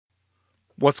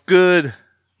What's good?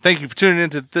 Thank you for tuning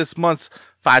into this month's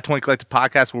 520 Collective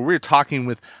Podcast, where we're talking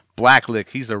with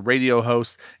Blacklick. He's a radio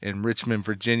host in Richmond,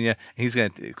 Virginia. He's going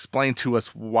to explain to us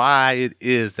why it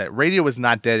is that radio is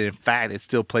not dead. In fact, it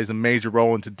still plays a major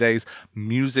role in today's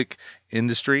music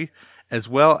industry, as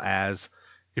well as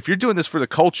if you're doing this for the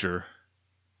culture,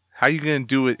 how are you going to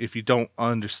do it if you don't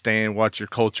understand what your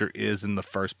culture is in the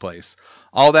first place?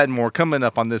 All that and more coming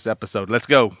up on this episode. Let's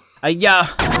go.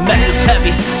 Message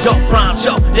heavy, don't prime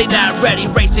show, they not ready.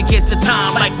 Race against the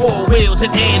time like four wheels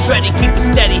and Andretti. Keep it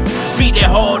steady, beat it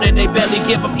hard and they barely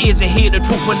give them ears to hear the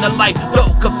truth in the light. Throw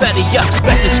confetti,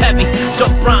 message heavy,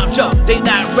 don't prime show, they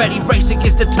not ready. Race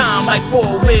against the time like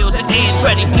four wheels and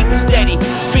Andretti. Keep it steady,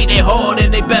 beat it hard and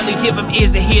they barely give them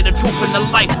ears to hear the truth in the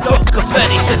light. Throw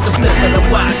confetti, just the flip of the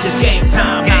watch, it's game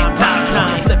time. Game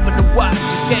time, flip of the watch,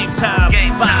 it's game time.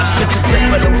 Game time, just the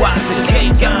flip of the watch, it's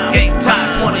game time. Game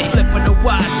time, 20. Flip of the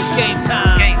watch, it's game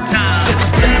time. Game time. Just a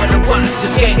flip of the watch,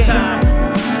 it's game time.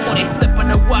 20 flip of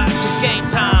the watch, it's game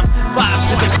time. 5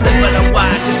 to the flip of the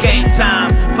watch, it's game time.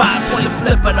 5 to the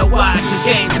flip of the watch, it's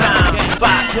game time.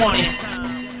 520.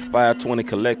 520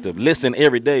 Collective. Listen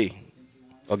every day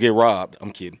or get robbed.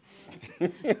 I'm kidding.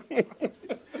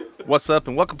 What's up,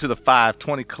 and welcome to the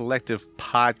 520 Collective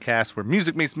Podcast, where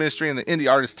music meets ministry and the indie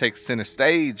artist takes center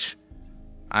stage.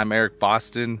 I'm Eric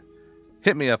Boston.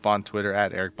 Hit me up on Twitter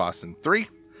at EricBoston3.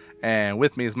 And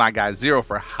with me is my guy Zero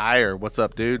for Hire. What's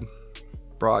up, dude?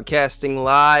 Broadcasting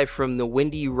live from the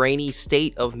windy, rainy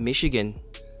state of Michigan.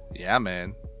 Yeah,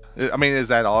 man. I mean, is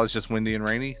that all? It's just windy and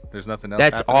rainy? There's nothing else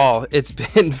That's happening? all it's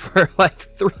been for like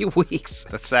 3 weeks.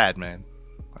 That's sad, man.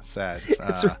 That's sad.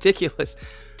 It's ridiculous.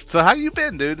 So how you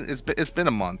been, dude? It's been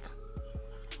a month.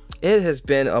 It has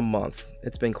been a month.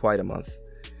 It's been quite a month.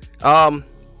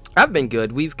 I've been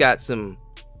good. We've got some...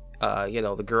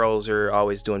 the girls are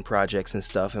always doing projects and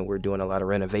stuff, and we're doing a lot of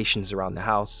renovations around the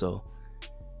house. So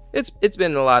it's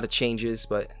been a lot of changes,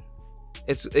 but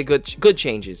it's a good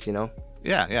changes, you know.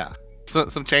 Yeah. So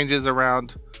some changes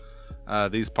around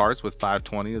these parts with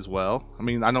 520 as well. I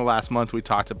mean, I know last month we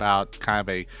talked about kind of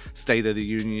a state of the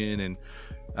union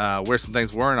and where some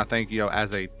things were, and I think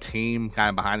as a team, kind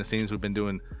of behind the scenes, we've been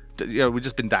doing. We've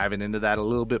just been diving into that a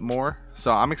little bit more.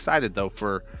 So I'm excited though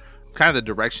for kind of the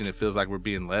direction it feels like we're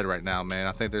being led right now, man.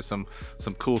 I think there's some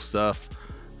cool stuff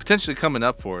potentially coming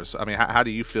up for us. I mean, how do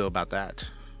you feel about that?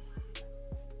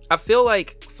 I feel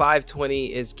like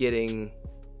 520 is getting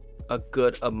a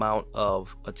good amount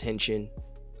of attention.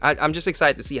 I'm just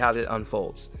excited to see how that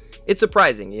unfolds. It's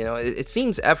surprising, it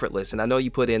seems effortless, and I know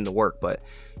you put in the work, but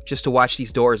just to watch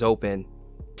these doors open,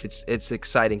 it's an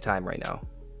exciting time right now.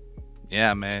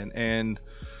 Yeah, man. And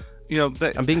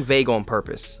I'm being vague on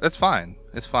purpose. That's fine.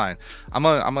 It's fine. I'm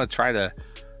gonna try to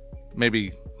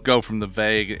maybe go from the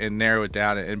vague and narrow it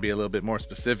down and be a little bit more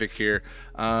specific here,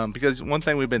 because one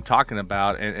thing we've been talking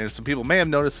about, and some people may have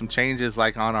noticed some changes,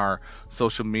 like on our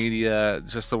social media,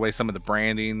 just the way some of the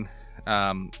branding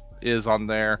is on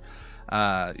there.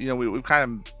 We've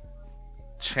kind of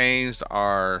changed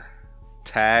our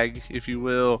tag, if you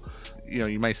will.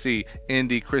 You may see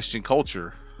indie Christian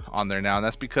culture on there now, and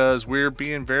that's because we're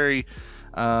being very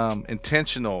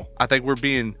intentional. I think we're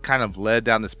being kind of led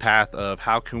down this path of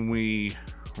how can we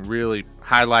really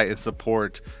highlight and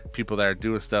support people that are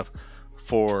doing stuff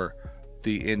for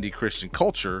the indie Christian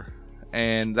culture.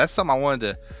 And that's something I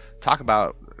wanted to talk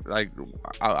about. Like,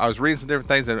 I was reading some different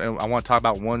things, and I want to talk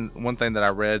about one thing that I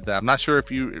read that I'm not sure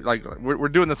if you like. We're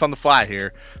doing this on the fly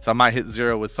here, so I might hit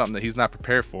Zero with something that he's not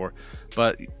prepared for.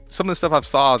 But some of the stuff I've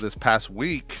saw this past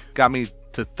week got me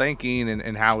to thinking,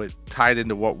 and how it tied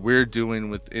into what we're doing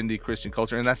with indie Christian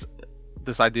culture. And that's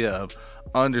this idea of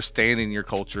understanding your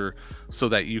culture so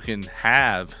that you can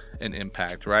have an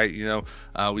impact, right?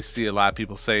 We see a lot of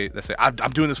people say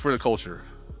I'm doing this for the culture.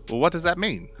 Well, what does that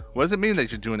mean? What does it mean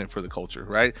that you're doing it for the culture,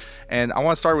 right? And I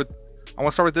want to start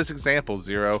with this example,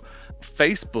 Zero.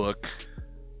 Facebook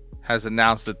has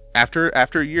announced that after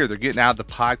a year, they're getting out of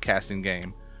the podcasting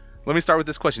game. Let me start with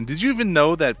this question. Did you even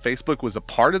know that Facebook was a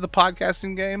part of the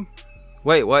podcasting game?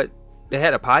 Wait, what? They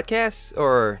had a podcast,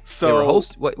 or they were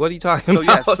host? What are you talking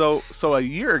about? So a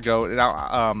year ago, now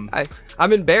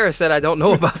I'm embarrassed that I don't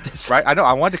know about this. Right? I know.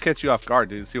 I wanted to catch you off guard,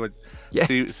 dude. See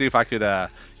if I could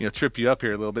trip you up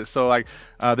here a little bit. So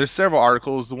there's several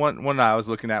articles. The one I was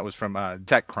looking at was from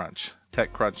TechCrunch,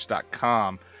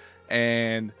 TechCrunch.com,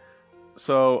 and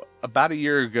so about a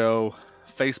year ago,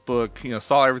 Facebook,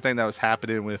 saw everything that was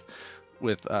happening with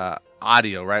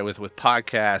audio, right? With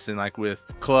podcasts and like with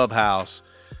Clubhouse,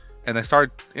 and they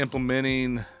started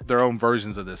implementing their own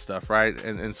versions of this stuff, right?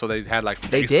 And so they had like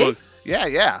they Facebook.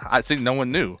 did? Yeah. I think no one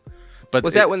knew. But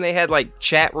was that when they had like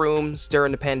chat rooms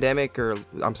during the pandemic, or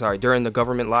I'm sorry, during the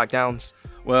government lockdowns?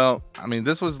 Well, I mean,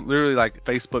 this was literally like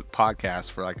Facebook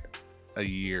podcast for like a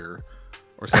year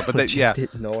or so. But they, yeah,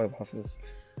 didn't know about this.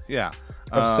 Yeah,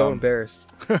 I'm so embarrassed.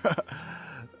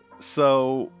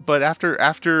 So, but after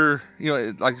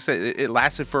like I said, it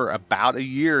lasted for about a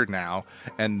year now,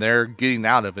 and they're getting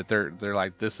out of it. They're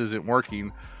like, this isn't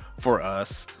working for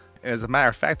us. As a matter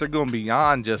of fact, they're going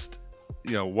beyond just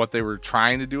what they were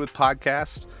trying to do with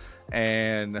podcasts,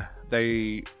 and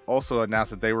they also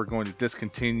announced that they were going to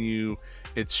discontinue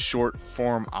its short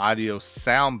form audio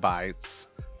sound bites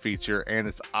feature and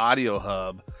its audio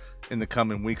hub in the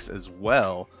coming weeks as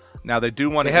well. Now they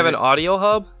do want to have an audio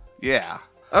hub. Yeah.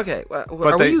 Okay,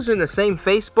 are we using the same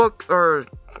Facebook or?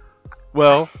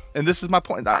 Well, and this is my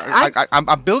point.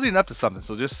 I'm building up to something,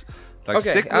 so just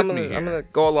stick with me here. I'm gonna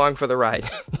go along for the ride.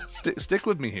 Stick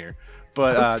with me here.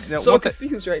 But so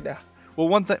confused right now. Well,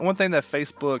 one thing that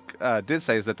Facebook did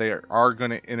say is that they are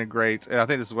going to integrate, and I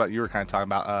think this is what you were kind of talking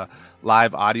about,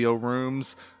 live audio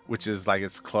rooms, which is like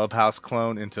its Clubhouse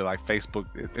clone into like Facebook,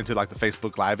 into like the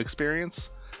Facebook Live experience.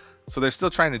 So they're still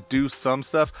trying to do some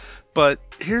stuff, but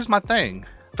here's my thing.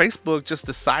 Facebook just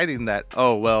deciding that,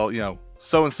 oh, well,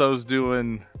 so-and-so's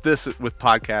doing this with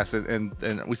podcasts,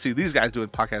 and we see these guys doing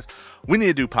podcasts. We need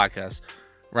to do podcasts,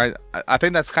 right? I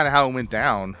think that's kind of how it went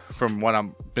down from what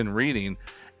I've been reading.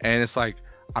 And it's like,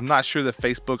 I'm not sure that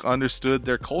Facebook understood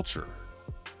their culture.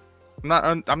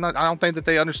 I don't think that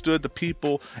they understood the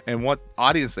people and what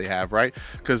audience they have, right?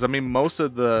 Because, I mean, most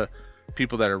of the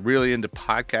people that are really into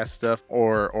podcast stuff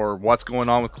or what's going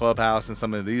on with Clubhouse and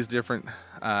some of these different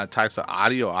types of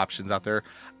audio options out there,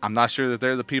 I'm not sure that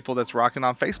they're the people that's rocking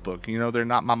on Facebook. They're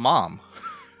not my mom.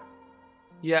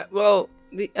 Yeah, well,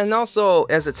 and also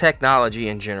as a technology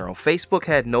in general, Facebook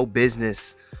had no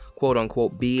business, quote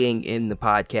unquote, being in the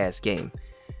podcast game.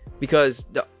 Because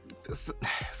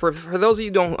for those of you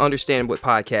who don't understand what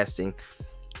podcasting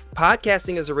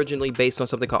is originally based on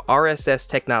something called RSS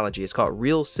technology. It's called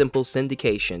Real Simple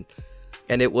Syndication.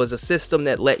 And it was a system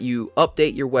that let you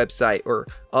update your website or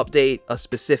update a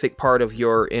specific part of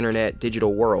your internet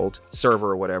digital world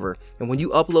server or whatever. And when you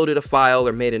uploaded a file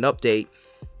or made an update,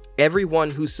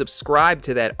 everyone who subscribed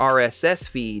to that RSS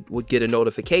feed would get a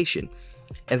notification.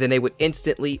 And then they would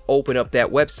instantly open up that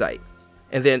website.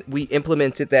 And then we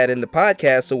implemented that in the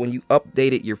podcast. So when you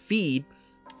updated your feed,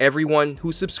 everyone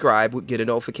who subscribed would get a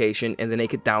notification, and then they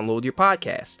could download your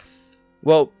podcast.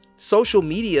 Well, social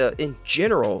media in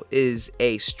general is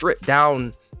a stripped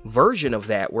down version of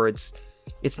that, where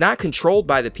it's not controlled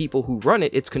by the people who run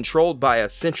it. It's controlled by a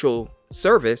central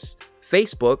service,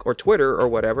 Facebook or Twitter or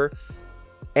whatever.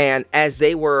 And as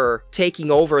they were taking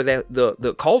over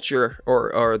the culture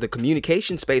or the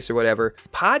communication space or whatever,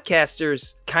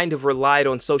 podcasters kind of relied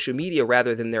on social media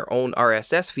rather than their own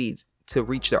RSS feeds to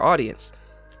reach their audience.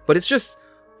 But it's just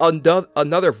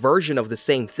another version of the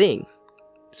same thing,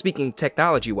 speaking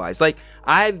technology-wise. Like,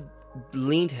 I've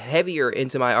leaned heavier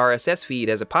into my RSS feed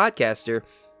as a podcaster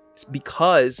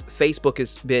because Facebook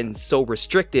has been so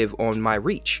restrictive on my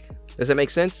reach. Does that make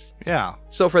sense? Yeah.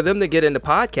 So for them to get into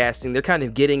podcasting, they're kind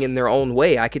of getting in their own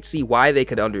way. I could see why they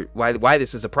could why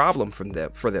this is a problem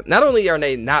for them. Not only are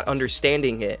they not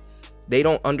understanding it, they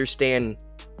don't understand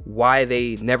why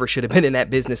they never should have been in that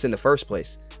business in the first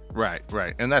place. Right.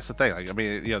 And that's the thing. Like, I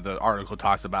mean, the article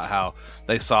talks about how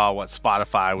they saw what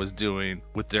Spotify was doing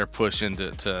with their push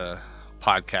into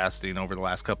podcasting over the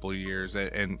last couple of years,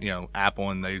 and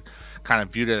Apple, and they kind of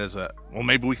viewed it as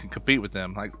maybe we can compete with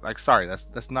them. Like sorry,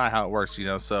 that's not how it works.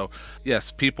 So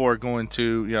yes, people are going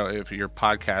to, if your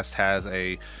podcast has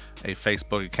a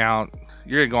Facebook account,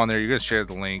 you're gonna go on there, you're gonna share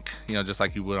the link, just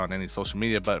like you would on any social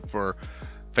media. But for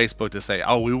Facebook to say,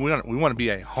 oh, we want to be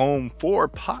a home for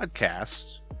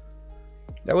podcasts,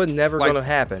 that would never gonna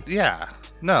happen. Yeah,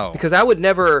 no, because I would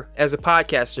never, as a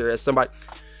podcaster, as somebody,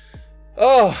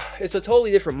 it's a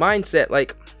totally different mindset.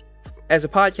 Like, as a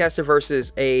podcaster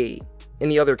versus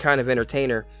any other kind of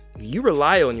entertainer, you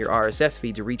rely on your RSS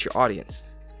feed to reach your audience.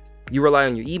 You rely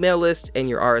on your email list and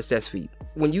your RSS feed.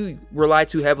 When you rely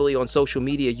too heavily on social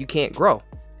media, you can't grow.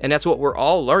 And that's what we're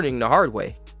all learning the hard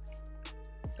way.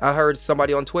 I heard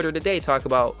somebody on Twitter today talk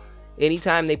about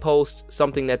anytime they post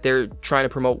something that they're trying to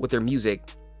promote with their music,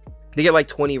 they get like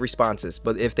 20 responses.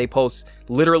 But if they post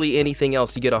literally anything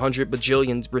else, you get 100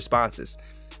 bajillion responses.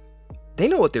 They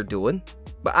know what they're doing.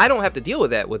 But I don't have to deal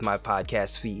with that with my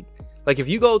podcast feed. Like, if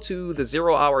you go to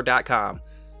thezerohour.com,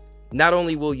 not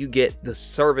only will you get the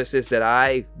services that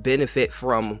I benefit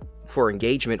from for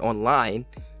engagement online,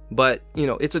 but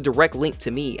it's a direct link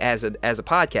to me as a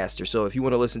podcaster. So if you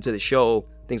want to listen to the show,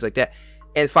 things like that.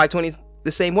 And 520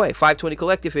 the same way. 520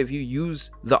 Collective, if you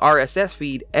use the RSS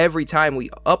feed every time we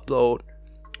upload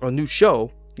a new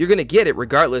show, you're going to get it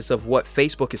regardless of what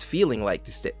Facebook is feeling like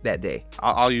that day.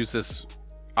 I'll use this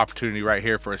opportunity right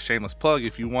here for a shameless plug.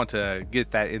 If you want to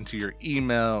get that into your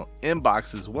email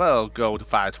inbox as well, go to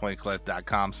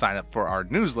 520collect.com, sign up for our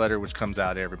newsletter, which comes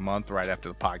out every month right after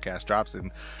the podcast drops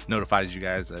and notifies you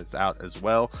guys that it's out as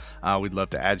well. We'd love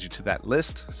to add you to that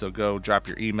list, so go drop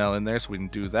your email in there so we can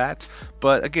do that.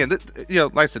 But again,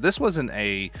 like I said, this wasn't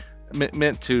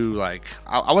meant to, like,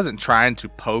 I wasn't trying to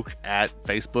poke at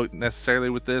Facebook necessarily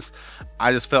with this.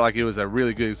 I just felt like it was a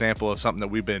really good example of something that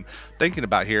we've been thinking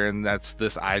about here, and that's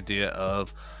this idea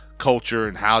of culture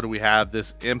and how do we have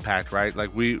this impact, right?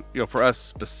 Like, for us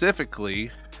specifically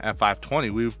at 520,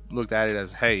 we've looked at it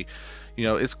as, hey,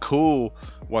 it's cool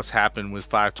what's happened with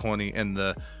 520 and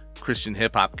the Christian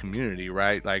hip-hop community,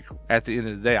 right? Like, at the end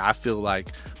of the day, I feel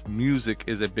like music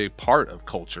is a big part of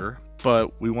culture,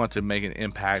 but we want to make an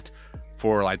impact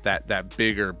for like that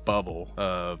bigger bubble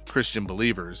of Christian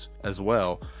believers as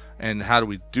well. And how do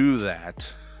we do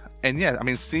that? And yeah, I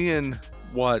mean, seeing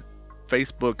what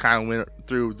Facebook kind of went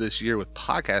through this year with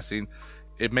podcasting,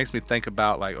 it makes me think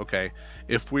about, like, okay,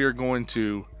 if we are going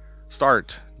to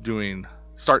start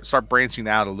branching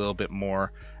out a little bit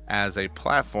more as a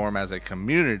platform, as a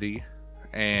community,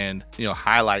 and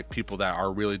highlight people that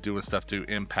are really doing stuff to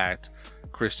impact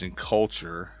Christian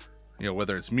culture,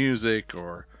 whether it's music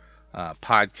or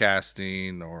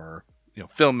podcasting or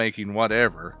filmmaking,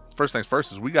 whatever. First things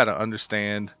first is we got to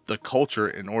understand the culture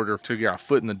in order to get our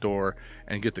foot in the door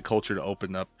and get the culture to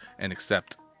open up and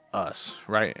accept us,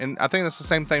 right? And I think that's the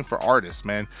same thing for artists,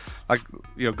 man. Like,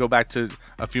 go back to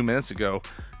a few minutes ago.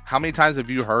 How many times have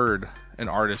you heard an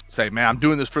artist say, man, I'm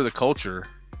doing this for the culture?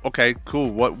 Okay, cool.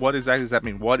 What exactly does that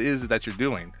mean? What is it that you're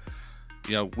doing?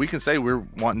 We can say we're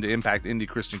wanting to impact indie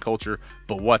Christian culture,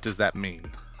 but what does that mean?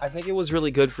 I think it was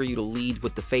really good for you to lead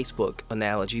with the Facebook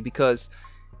analogy, because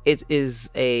it's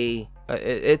a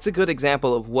good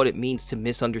example of what it means to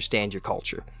misunderstand your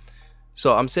culture.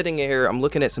 So I'm sitting here, I'm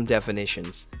looking at some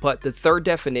definitions, but the third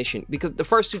definition, because the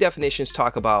first two definitions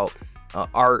talk about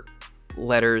art,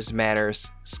 letters, manners,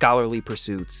 scholarly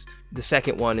pursuits. The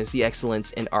second one is the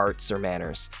excellence in arts or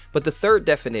manners. But the third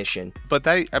definition... But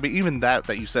even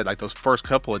that you said, like those first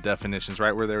couple of definitions,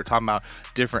 right, where they were talking about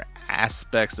different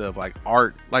aspects of like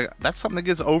art, like that's something that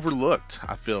gets overlooked,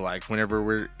 I feel like,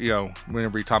 whenever you're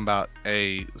talking about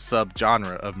a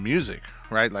subgenre of music,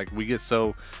 right? Like, we get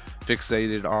so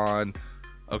fixated on,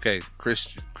 okay,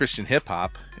 Christian hip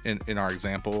hop in our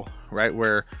example, right?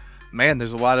 Where, man,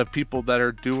 there's a lot of people that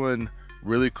are doing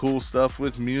really cool stuff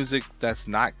with music that's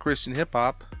not Christian hip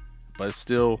hop, but it's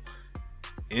still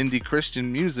indie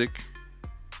Christian music,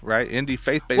 right? Indie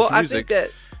faith-based music. I think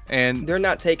that they're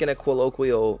not taking a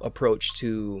colloquial approach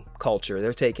to culture.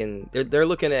 They're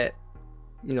looking at,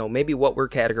 maybe what we're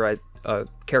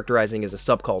characterizing as a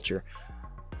subculture.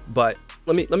 But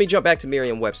let me jump back to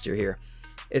Merriam-Webster here.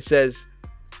 It says,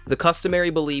 the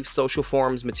customary beliefs, social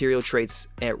forms, material traits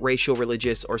at racial,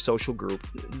 religious, or social group,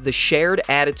 the shared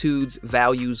attitudes,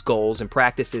 values, goals, and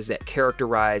practices that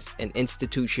characterize an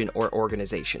institution or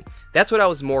organization. That's what I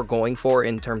was more going for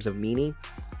in terms of meaning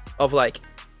of, like,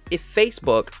 if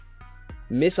Facebook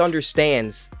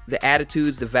misunderstands the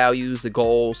attitudes, the values, the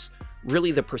goals,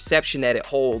 really the perception that it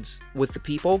holds with the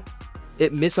people,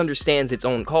 it misunderstands its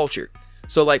own culture.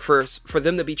 So, like, for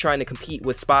them to be trying to compete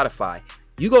with Spotify,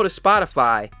 you go to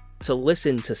Spotify to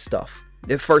listen to stuff.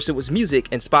 At first it was music,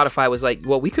 and Spotify was like,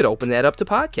 well, we could open that up to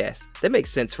podcasts. That makes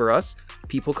sense for us.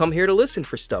 People come here to listen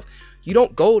for stuff. You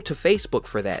don't go to Facebook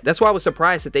for that. That's why I was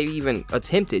surprised that they even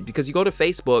attempted, because you go to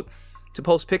Facebook to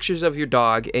post pictures of your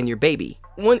dog and your baby.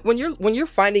 When you're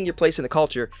finding your place in the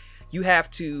culture, you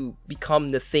have to become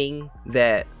the thing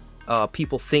that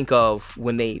people think of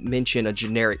when they mention a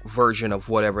generic version of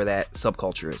whatever that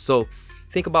subculture is. So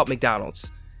think about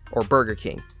McDonald's or Burger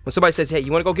King. When somebody says, hey,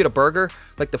 you want to go get a burger?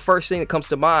 Like, the first thing that comes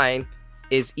to mind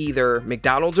is either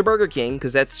McDonald's or Burger King,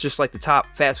 because that's just like the top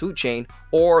fast food chain,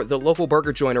 or the local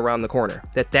burger joint around the corner.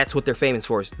 That's what they're famous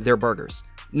for, is their burgers.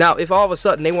 Now, if all of a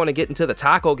sudden they want to get into the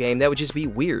taco game, that would just be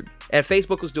weird. And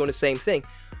Facebook was doing the same thing.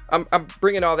 I'm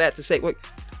bringing all that to say,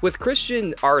 with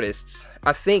Christian artists,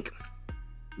 I think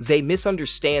they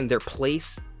misunderstand their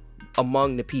place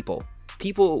among the people.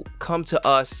 People come to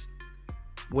us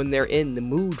when they're in the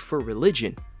mood for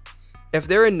religion. If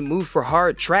they're in the mood for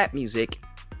hard trap music,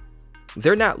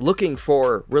 they're not looking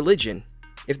for religion.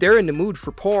 If they're in the mood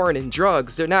for porn and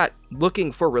drugs, they're not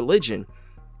looking for religion.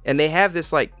 And they have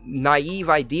this like naive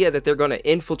idea that they're going to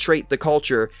infiltrate the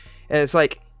culture. And it's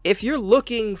like, if you're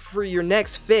looking for your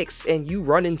next fix and you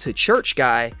run into church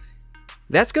guy,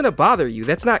 that's gonna bother you.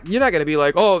 You're not gonna be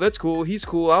like, oh, that's cool, he's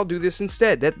cool, I'll do this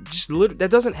instead. That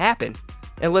doesn't happen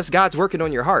unless God's working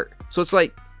on your heart. So it's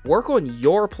like, work on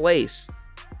your place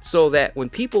so that when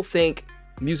people think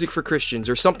music for Christians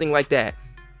or something like that,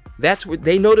 that's what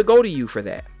they know to go to you for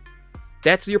that.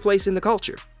 That's your place in the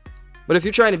culture. But if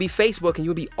you're trying to be Facebook and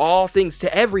you'll be all things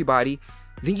to everybody,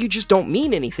 then you just don't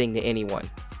mean anything to anyone.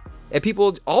 And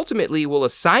people ultimately will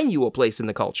assign you a place in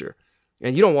the culture.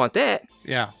 And you don't want that.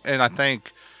 Yeah. And I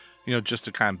think, just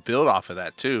to kind of build off of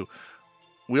that too,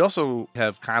 we also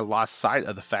have kind of lost sight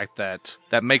of the fact that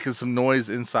making some noise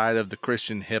inside of the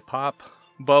Christian hip hop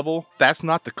bubble, that's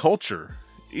not the culture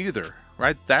either,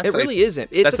 right? It really isn't.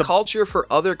 It's a culture for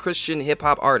other Christian hip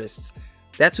hop artists.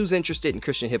 That's who's interested in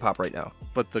Christian hip hop right now.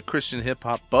 But the Christian hip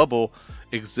hop bubble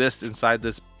exists inside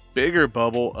this bigger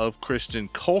bubble of Christian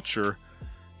culture.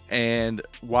 And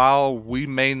while we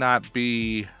may not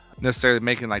be necessarily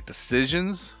making like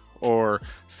decisions or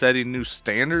setting new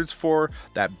standards for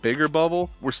that bigger bubble,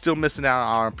 we're still missing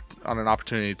out on an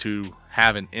opportunity to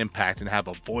have an impact and have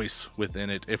a voice within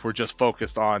it if we're just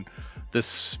focused on this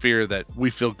sphere that we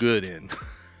feel good in.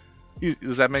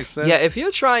 Does that make sense? Yeah, if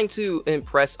you're trying to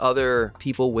impress other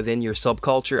people within your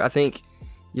subculture, I think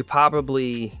you're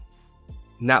probably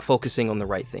not focusing on the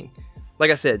right thing. Like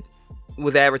I said,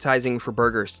 with advertising for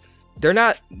burgers,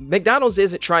 McDonald's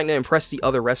isn't trying to impress the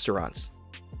other restaurants.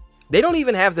 They don't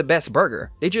even have the best burger.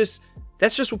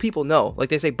 That's just what people know. Like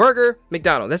they say burger,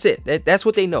 McDonald's, that's it. That's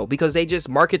what they know because they just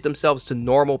market themselves to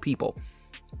normal people.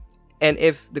 And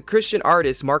if the Christian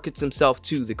artist markets himself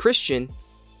to the Christian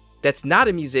that's not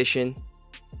a musician,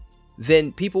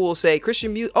 then people will say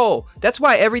Christian music. Oh, that's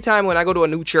why every time when I go to a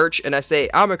new church and I say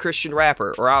I'm a Christian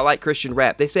rapper or I like Christian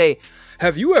rap, they say,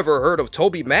 have you ever heard of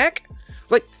Toby Mac?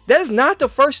 Like, that is not the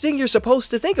first thing you're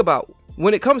supposed to think about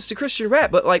when it comes to Christian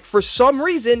rap. But like, for some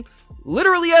reason,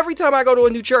 literally every time I go to a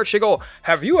new church, they go,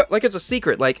 have you, like it's a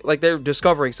secret, like they're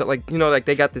discovering something, like, like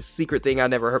they got this secret thing I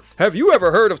never heard. Have you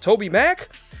ever heard of Toby Mac?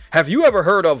 Have you ever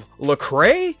heard of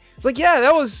Lecrae? It's like, yeah,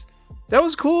 that was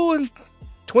cool in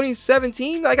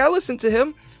 2017. Like, I listened to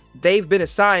him. They've been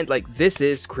assigned, like, this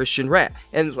is Christian rap.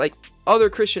 And, like, other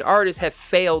Christian artists have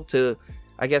failed to,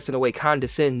 I guess, in a way,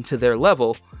 condescend to their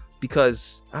level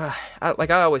because,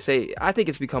 like I always say, I think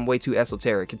it's become way too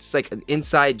esoteric. It's like an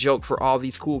inside joke for all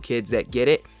these cool kids that get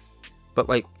it. But,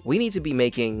 like, we need to be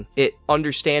making it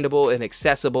understandable and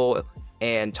accessible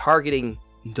and targeting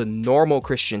the normal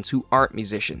Christians who aren't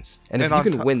musicians. And if you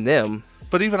can win them...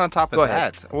 But even on top of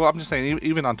that, well, I'm just saying,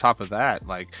 even on top of that,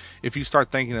 like, if you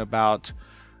start thinking about,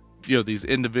 these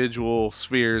individual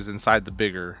spheres inside the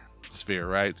bigger sphere,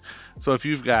 right? So if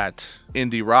you've got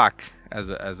indie rock as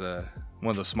a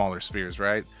one of the smaller spheres,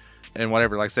 right? And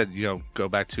whatever, like I said, go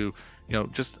back to,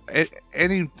 just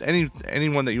anyone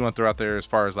that you want to throw out there as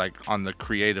far as like on the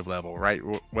creative level, right?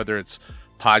 Whether it's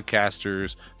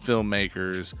podcasters,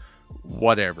 filmmakers,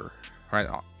 whatever, right?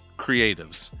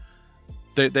 Creatives.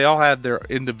 They all have their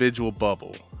individual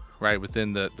bubble, right,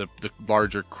 within the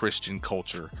larger Christian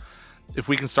culture. If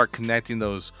we can start connecting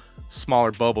those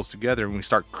smaller bubbles together and we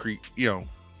start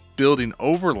building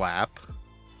overlap,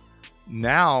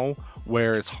 now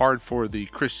where it's hard for the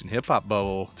Christian hip-hop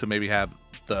bubble to maybe have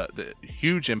the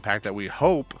huge impact that we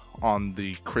hope on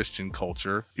the Christian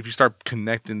culture, if you start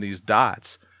connecting these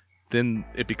dots, then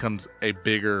it becomes a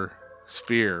bigger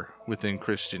sphere within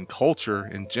Christian culture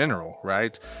in general,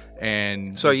 right?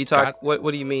 And so you talk. What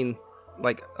do you mean?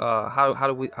 Like,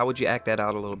 how would you act that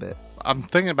out a little bit? I'm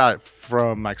thinking about it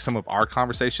from like some of our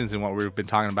conversations and what we've been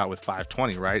talking about with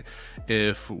 520, right?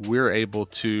 If we're able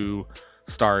to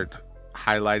start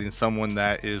highlighting someone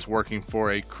that is working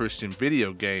for a Christian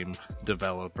video game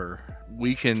developer,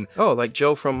 we can like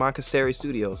Joe from Montessori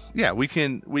Studios. Yeah, we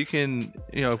can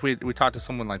if we talk to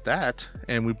someone like that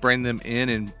and we bring them in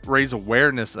and raise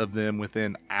awareness of them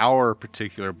within our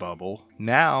particular bubble,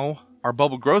 now our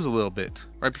bubble grows a little bit,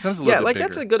 right? Becomes a little bit bigger.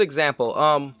 That's a good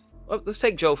example. Let's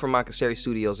take Joe from Montessori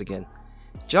Studios again.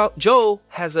 Joe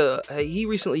has he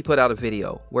recently put out a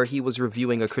video where he was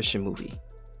reviewing a Christian movie,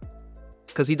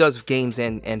 because he does games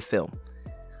and film.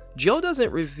 Joe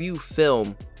doesn't review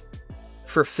film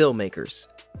for filmmakers.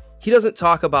 He doesn't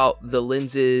talk about the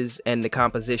lenses and the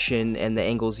composition and the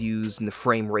angles used and the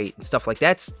frame rate and stuff like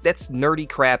that. That's nerdy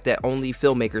crap that only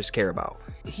filmmakers care about.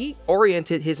 He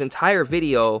oriented his entire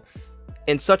video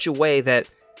in such a way that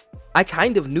I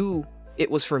kind of knew it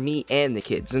was for me and the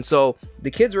kids. And so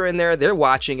the kids were in there, they're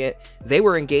watching it, they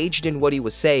were engaged in what he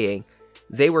was saying,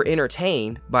 they were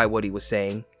entertained by what he was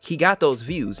saying. He got those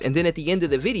views. And then at the end of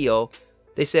the video,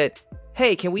 they said,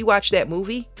 hey, can we watch that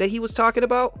movie that he was talking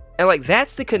about? And like,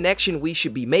 that's the connection we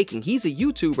should be making. He's a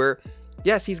YouTuber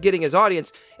Yes, he's getting his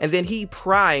audience. And then he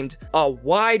primed a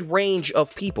wide range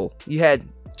of people. You had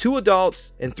 2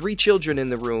 adults and 3 children in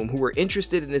the room who were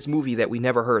interested in this movie that we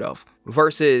never heard of,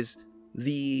 versus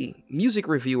the music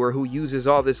reviewer who uses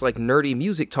all this like nerdy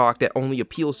music talk that only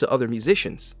appeals to other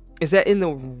musicians. Is that in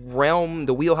the realm,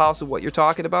 the wheelhouse of what you're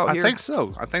talking about here? I think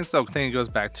so. I think it goes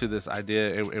back to this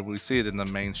idea, and we see it in the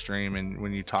mainstream, and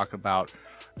when you talk about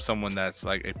someone that's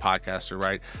like a podcaster,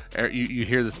 right? You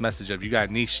hear this message of you got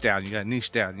to niche down, you got to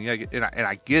niche down, you got to get, and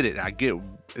I get it, I get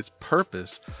its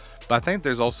purpose, but I think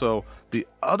there's also the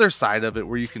other side of it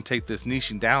where you can take this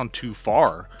niching down too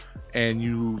far, and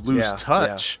you lose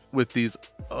touch with these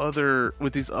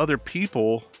other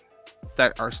people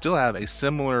that are still have a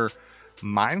similar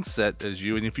mindset as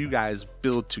you. And if you guys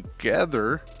build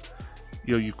together,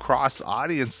 you cross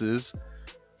audiences,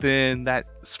 then that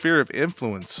sphere of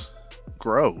influence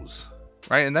grows,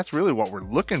 right? And that's really what we're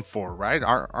looking for, right?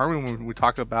 Aren't we, when we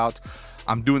talk about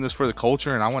I'm doing this for the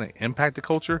culture and I want to impact the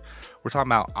culture, we're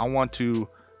talking about I want to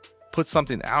put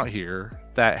something out here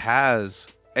that has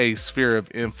a sphere of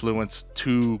influence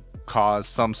to cause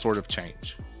some sort of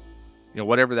change.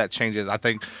 Whatever that change is. I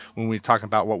think when we talk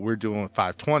about what we're doing with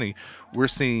 520, we're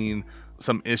seeing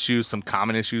some issues, some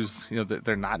common issues, that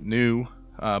they're not new,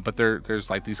 but there's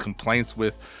like these complaints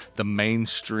with the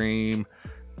mainstream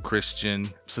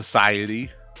Christian society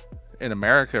in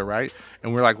America, right?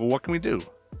 And we're like, well, what can we do?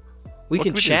 We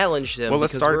can challenge them. Well,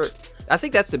 let's start. I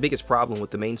think that's the biggest problem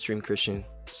with the mainstream Christian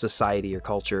society or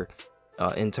culture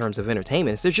in terms of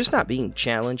entertainment. Is they're just not being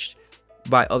challenged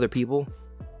by other people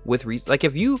with reason. Like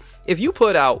if you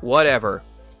put out whatever,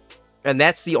 and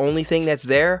that's the only thing that's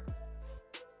there,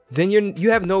 then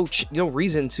you have no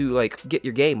reason to like get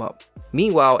your game up.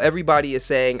 Meanwhile, everybody is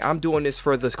saying I'm doing this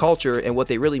for this culture, and what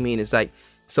they really mean is like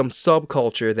some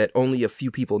subculture that only a few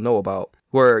people know about,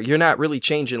 where you're not really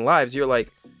changing lives.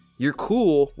 You're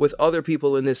cool with other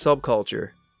people in this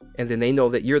subculture, and then they know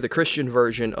that you're the Christian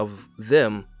version of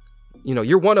them.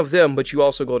 You're one of them, but you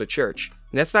also go to church.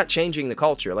 And that's not changing the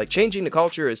culture. Like, changing the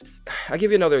culture is... I'll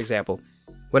give you another example.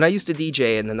 When I used to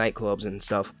DJ in the nightclubs and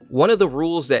stuff, one of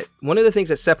the things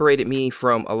that separated me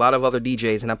from a lot of other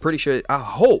DJs, and I'm pretty sure, I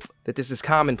hope that this is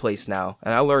commonplace now,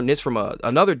 and I learned this from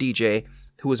another DJ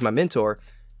who was my mentor,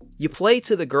 you play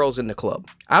to the girls in the club.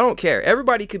 I don't care.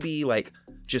 Everybody could be, like,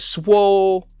 just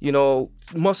swole,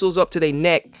 muscles up to their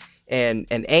neck, and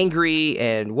angry,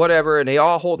 and whatever, and they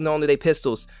all holding on to their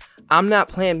pistols. I'm not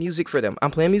playing music for them.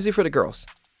 I'm playing music for the girls.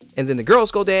 And then the girls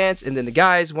go dance, and then the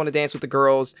guys want to dance with the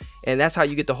girls, and that's how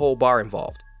you get the whole bar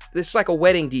involved. It's like a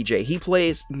wedding DJ. He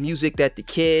plays music that the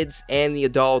kids and the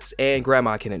adults and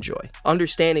grandma can enjoy.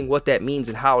 Understanding what that means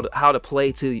and how to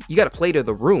play to, you got to play to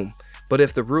the room. But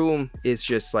if the room is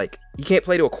just like, you can't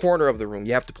play to a corner of the room.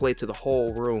 You have to play to the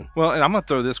whole room. Well, and I'm going to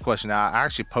throw this question out. I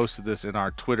actually posted this in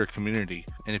our Twitter community.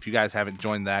 And if you guys haven't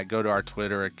joined that, go to our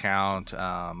Twitter account.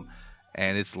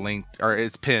 And it's linked, or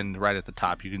it's pinned right at the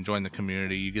top. You can join the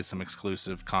community. You get some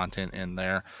exclusive content in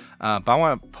there. But I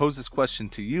want to pose this question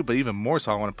to you, but even more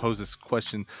so, I want to pose this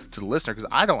question to the listener, because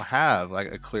I don't have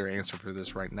like a clear answer for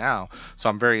this right now. So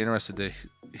I'm very interested to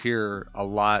hear a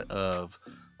lot of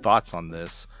thoughts on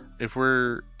this. If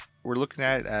we're looking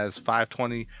at it as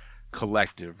 520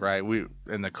 collective, right?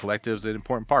 And the collective is an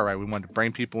important part, right? We want to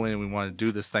bring people in, we want to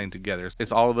do this thing together.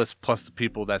 It's all of us plus the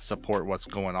people that support what's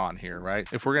going on here, right?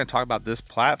 If we're going to talk about this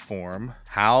platform,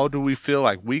 how do we feel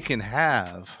like we can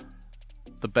have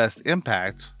the best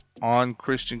impact on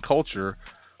Christian culture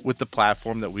with the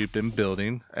platform that we've been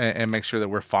building, and make sure that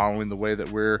we're following the way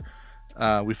that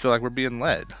we feel like we're being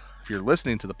led? If you're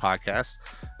listening to the podcast,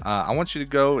 I want you to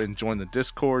go and join the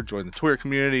Discord, join the Twitter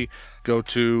community, go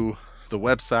to the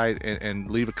website and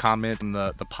leave a comment in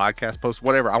the podcast post,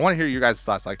 whatever. I want to hear your guys'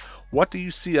 thoughts. Like, what do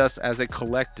you see us as a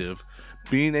collective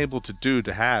being able to do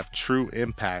to have true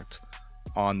impact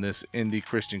on this indie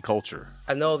Christian culture?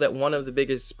 I know that one of the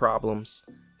biggest problems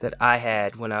that I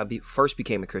had when I first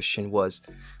became a Christian was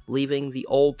leaving the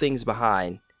old things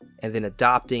behind and then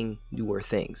adopting newer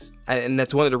things. And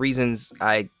that's one of the reasons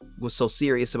I was so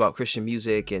serious about Christian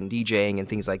music and DJing and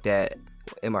things like that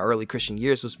in my early Christian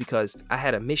years, was because I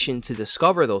had a mission to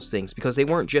discover those things, because they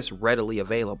weren't just readily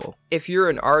available. If you're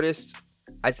an artist,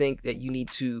 I think that you need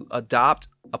to adopt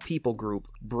a people group,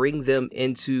 bring them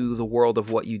into the world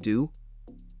of what you do.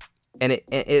 And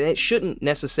it shouldn't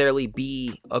necessarily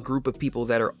be a group of people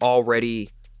that are already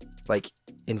like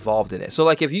involved in it. So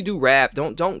like if you do rap,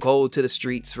 don't go to the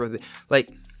streets for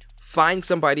find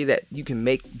somebody that you can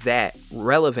make that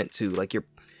relevant to. Like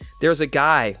there's a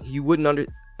guy you wouldn't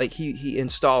he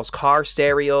installs car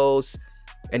stereos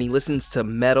and he listens to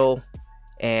metal,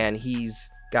 and he's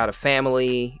got a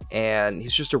family, and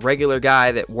he's just a regular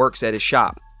guy that works at his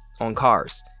shop on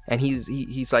cars. And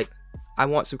he's like, I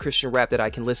want some Christian rap that I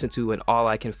can listen to, and all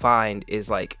I can find is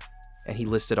like, and he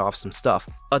listed off some stuff.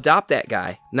 Adopt that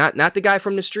guy, not the guy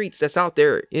from the streets that's out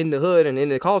there in the hood and in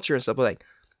the culture and stuff, but like,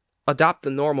 adopt the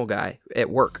normal guy at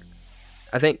work.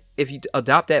 I think if you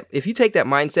adopt that, if you take that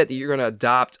mindset that you're going to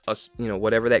adopt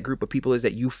whatever that group of people is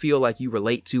that you feel like you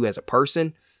relate to as a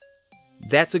person,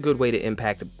 that's a good way to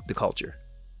impact the culture.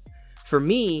 For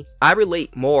me, I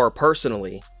relate more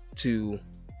personally to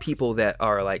people that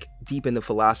are like deep into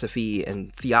philosophy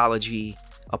and theology,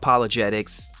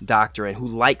 apologetics, doctrine, who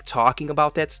like talking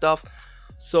about that stuff.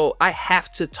 So I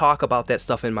have to talk about that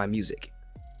stuff in my music.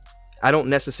 I don't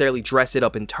necessarily dress it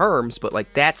up in terms, but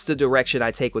like that's the direction I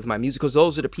take with my music, because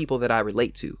those are the people that I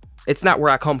relate to. It's not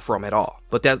where I come from at all,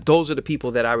 but those are the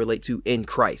people that I relate to in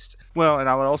Christ. Well, and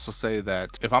I would also say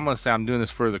that if I'm going to say I'm doing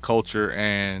this for the culture,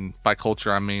 and by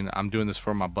culture I mean I'm doing this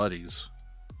for my buddies,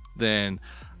 then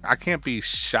I can't be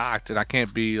shocked and I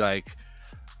can't be like,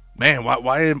 man,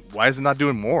 why is it not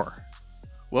doing more?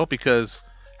 Well, because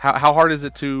how hard is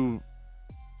it to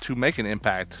make an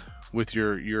impact with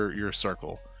your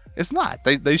circle? It's not.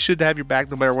 They should have your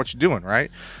back no matter what you're doing, right?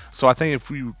 So I think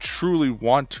if you truly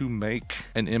want to make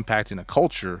an impact in a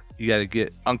culture, you got to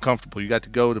get uncomfortable. You got to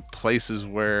go to places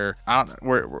where like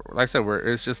I said, where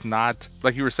it's just not,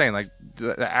 like you were saying, like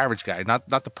the average guy, not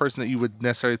the person that you would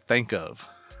necessarily think of,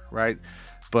 right?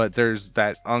 But there's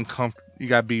that you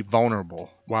got to be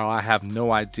vulnerable. While I have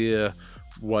no idea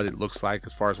what it looks like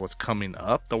as far as what's coming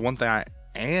up, the one thing I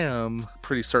am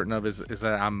pretty certain of is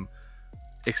that I'm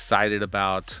excited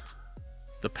about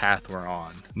the path we're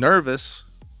on. Nervous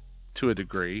to a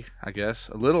degree, I guess,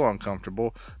 a little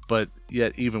uncomfortable, but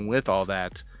yet even with all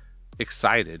that,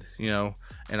 excited, and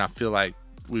I feel like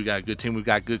we've got a good team, we've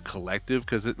got a good collective,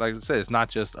 because like I said, it's not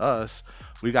just us.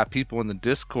 We got people in the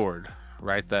Discord,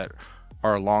 right, that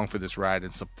are along for this ride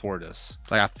and support us.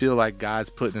 Like I feel like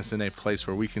God's putting us in a place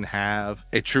where we can have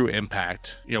a true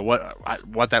impact.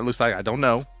 What that looks like, I don't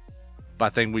know, but I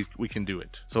think we can do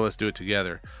it. So let's do it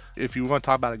together. If you want to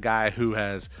talk about a guy who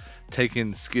has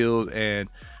taken skills and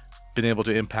been able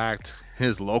to impact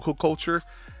his local culture,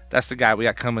 that's the guy we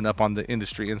got coming up on the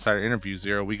Industry Insider Interview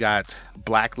Zero. We got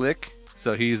Black Lick.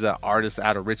 So he's an artist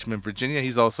out of Richmond, Virginia.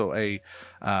 He's also a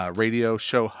radio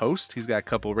show host. He's got a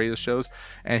couple of radio shows,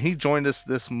 and he joined us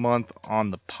this month on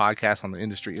the podcast, on the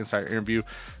Industry Insider Interview,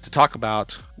 to talk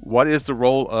about what is the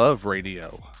role of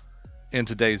radio in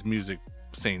today's music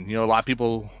scene. A lot of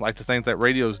people like to think that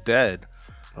radio's dead.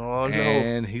 Oh no!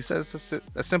 And he says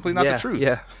that's simply not the truth.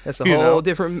 Yeah, that's a whole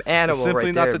different animal. It's simply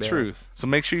right not there, the man. truth. So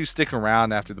make sure you stick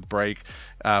around after the break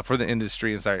for the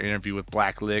Industry Insider Interview with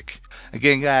Black Lick.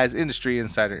 Again, guys, Industry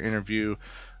Insider Interview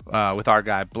with our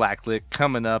guy Black Lick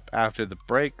coming up after the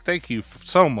break. Thank you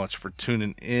so much for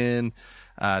tuning in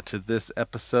to this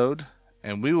episode,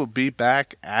 and we will be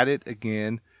back at it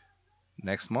again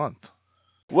next month.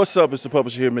 What's up? It's the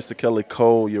publisher here, Mr. Kelly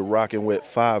Cole. You're rocking with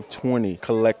 520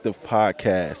 Collective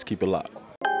Podcast. Keep it locked.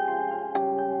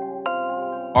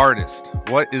 Artist,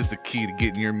 what is the key to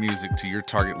getting your music to your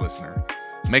target listener?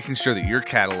 Making sure that your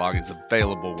catalog is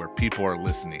available where people are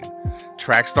listening.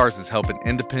 Trackstars is helping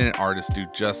independent artists do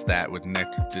just that with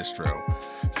Nectar Distro.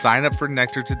 Sign up for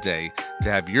Nectar today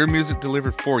to have your music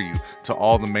delivered for you to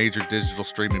all the major digital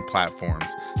streaming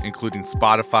platforms, including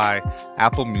Spotify,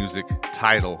 Apple Music,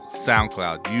 Tidal,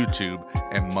 SoundCloud, YouTube,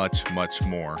 and much, much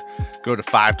more. Go to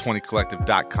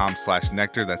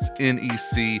 520collective.com/nectar, that's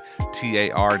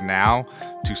NECTAR now,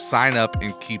 to sign up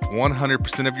and keep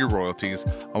 100% of your royalties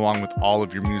along with all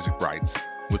of your music rights.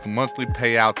 With monthly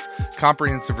payouts,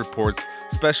 comprehensive reports,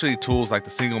 specialty tools like the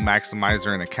Single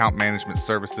Maximizer and account management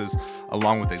services,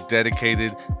 along with a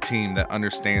dedicated team that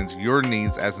understands your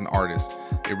needs as an artist,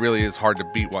 it really is hard to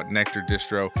beat what Nectar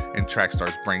Distro and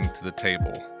Trackstars bring to the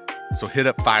table. So hit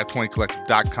up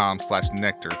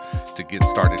 520collective.com/nectar to get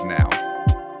started now.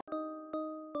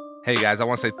 Hey guys, I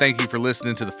want to say thank you for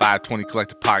listening to the 520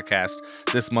 Collective Podcast.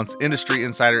 This month's Industry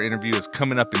Insider Interview is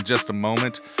coming up in just a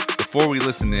moment. Before we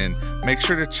listen in, make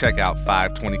sure to check out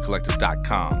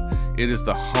 520collective.com. It is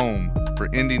the home for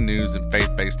indie news and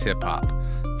faith-based hip-hop.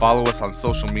 Follow us on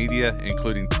social media,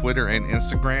 including Twitter and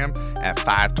Instagram at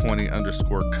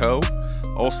 520_co.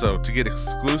 Also, to get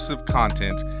exclusive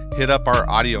content, hit up our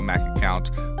AudioMac account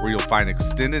where you'll find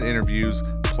extended interviews,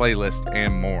 playlists,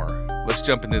 and more. Let's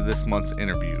jump into this month's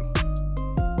interview.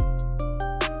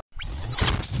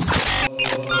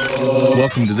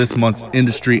 Welcome to this month's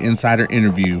Industry Insider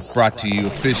Interview, brought to you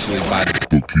officially by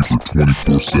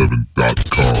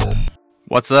Bookkeeper247.com.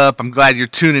 What's up? I'm glad you're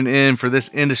tuning in for this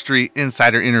industry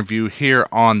insider interview here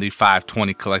on the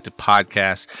 520 Collective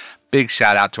Podcast. Big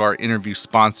shout out to our interview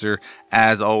sponsor.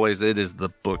 As always, it is the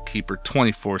Bookkeeper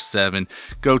 24/7.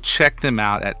 Go check them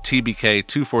out at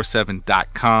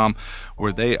tbk247.com,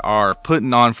 where they are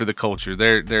putting on for the culture.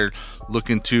 They're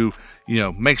looking to,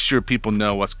 make sure people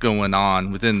know what's going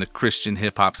on within the Christian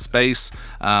hip hop space.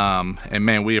 And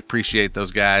man, we appreciate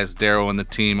those guys, Daryl and the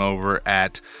team over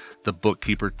at the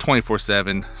Bookkeeper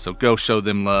 24/7. So go show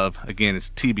them love. Again,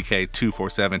 it's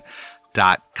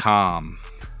tbk247.com.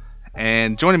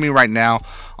 And joining me right now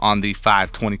on the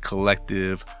 520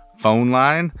 Collective phone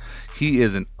line, he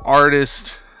is an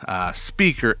artist,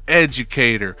 speaker,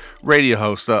 educator, radio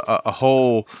host, a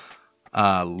whole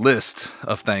list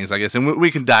of things, I guess. And we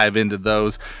can dive into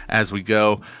those as we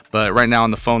go. But right now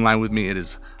on the phone line with me, it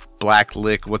is Black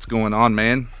Lick. What's going on,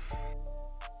 man?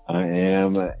 I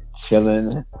am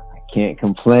chilling. Can't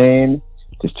complain.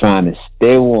 Just trying to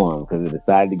stay warm because it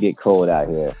decided to get cold out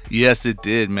here. Yes, it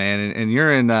did, man. And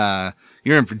you're in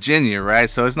Virginia, right?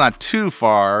 So it's not too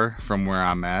far from where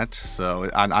I'm at. So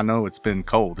I know it's been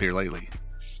cold here lately.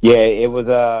 Yeah, it was.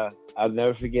 I'll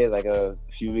never forget. Like a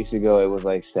few weeks ago, it was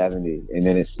like 70, and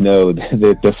then it snowed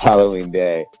the following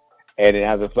day. And it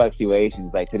has a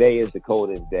fluctuations. Like today is the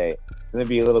coldest day. It's gonna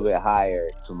be a little bit higher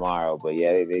tomorrow, but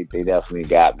yeah, they definitely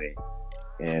got me.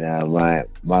 And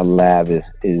my lab is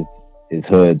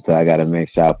hood, so I got to make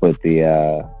sure I put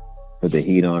the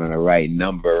heat on and the right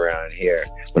number around here.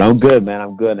 But I'm good, man.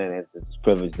 I'm good, and it's a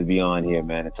privilege to be on here,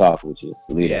 man, and talk with you.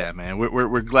 Yeah, man.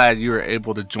 We're glad you were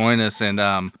able to join us, and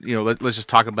let's just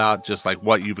talk about just like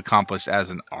what you've accomplished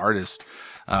as an artist,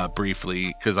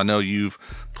 briefly, because I know you've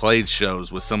played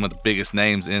shows with some of the biggest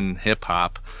names in hip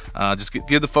hop. Just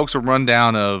give the folks a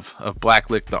rundown of Black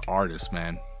Lick, the artist,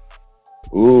 man.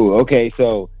 Ooh, okay.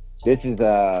 So this is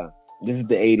the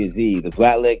A to Z. The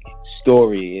Black Lick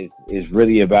story is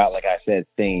really about, like I said,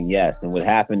 saying yes. And what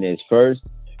happened is, first,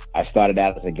 I started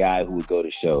out as a guy who would go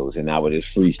to shows and I would just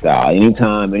freestyle.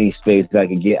 Anytime, any space that I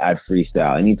could get, I'd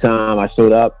freestyle. Anytime I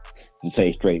showed up, to tell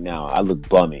you straight now, I looked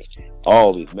bummy.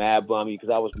 Always mad bummy because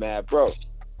I was mad broke.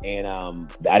 And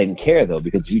I didn't care though,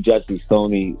 because you judge me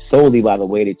solely by the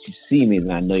way that you see me,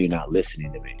 and I know you're not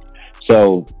listening to me.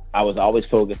 So I was always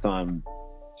focused on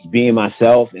being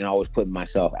myself and always putting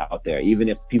myself out there. Even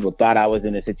if people thought I was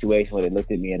in a situation where they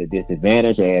looked at me at a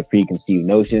disadvantage, they had preconceived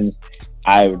notions,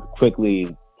 I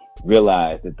quickly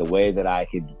realized that the way that I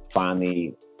could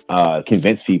finally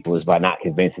convince people is by not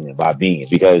convincing them, by being.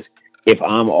 Because if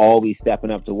I'm always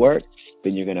stepping up to work,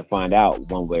 then you're going to find out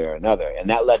one way or another. And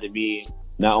that led to me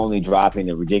not only dropping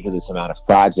a ridiculous amount of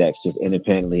projects, just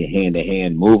independently, hand to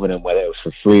hand, moving them, whether it was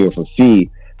for free or for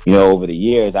fee. Over the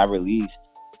years, I released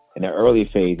in the early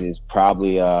phases,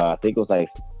 probably, I think it was like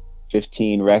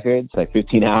 15 records, like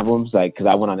 15 albums, because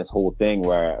I went on this whole thing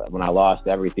where when I lost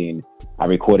everything, I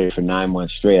recorded for 9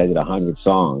 months straight. I did 100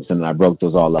 songs, and then I broke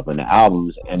those all up into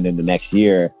albums. And then the next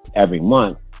year, every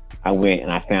month, I went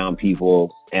and I found people,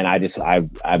 and I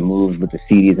moved with the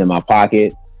CDs in my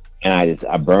pocket, and I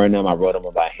burned them, I wrote them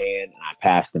by hand, and I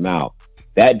passed them out.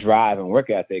 That drive and work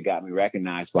ethic got me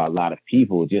recognized by a lot of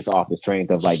people just off the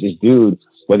strength of like, this dude,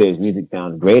 whether his music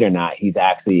sounds great or not, he's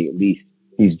actually, at least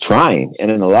he's trying. And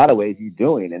in a lot of ways he's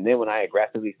doing. And then when I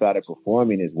aggressively started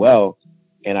performing as well,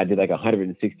 and I did like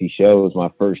 160 shows my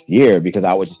first year, because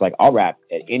I was just like, I'll rap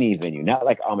at any venue. Not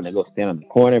like I'm going to go stand on the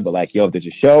corner, but like, yo, if there's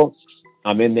a show,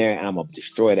 I'm in there and I'm going to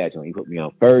destroy that joint. You put me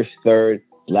on first, third,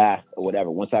 last, or whatever.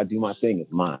 Once I do my thing,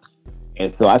 it's mine.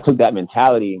 And so I took that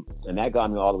mentality, and that got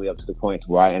me all the way up to the point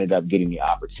where I ended up getting the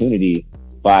opportunity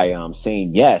by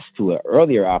saying yes to an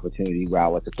earlier opportunity where I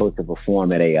was supposed to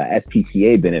perform at a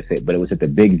SPCA benefit, but it was at the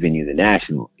big venue, the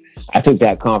National. I took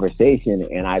that conversation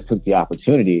and I took the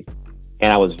opportunity, and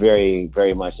I was very,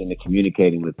 very much into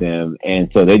communicating with them.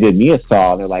 And so they did me a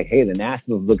solid. They're like, hey, the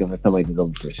National's looking for somebody to go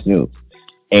for Snoop.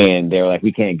 And they were like,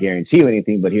 we can't guarantee you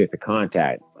anything, but here's the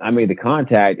contact. I made the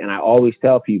contact, and I always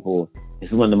tell people, this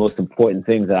is one of the most important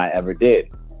things that I ever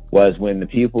did, was when the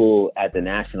people at the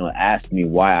National asked me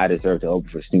why I deserve to open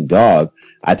for Snoop Dogg,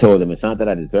 I told them it's not that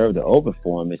I deserve to open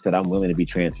for him, it's that I'm willing to be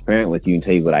transparent with you and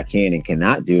tell you what I can and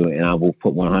cannot do, and I will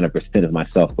put 100% of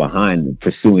myself behind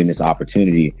pursuing this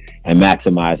opportunity and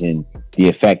maximizing the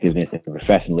effectiveness and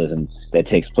professionalism that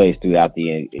takes place throughout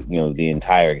the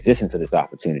entire existence of this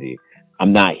opportunity.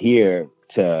 I'm not here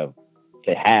to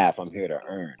have, I'm here to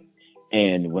earn.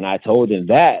 And when I told them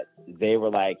that, they were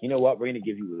like, you know what, we're going to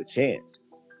give you a chance.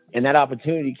 And that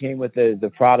opportunity came with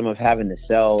the problem of having to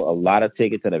sell a lot of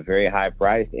tickets at a very high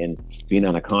price and being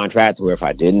on a contract where if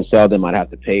I didn't sell them, I'd have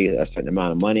to pay a certain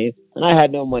amount of money. And I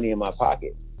had no money in my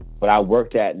pocket. but I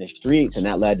worked that in the streets, and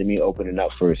that led to me opening up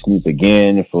for Snoop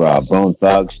again, for Bone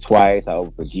Thugs twice. I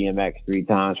opened for GMX 3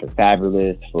 times, for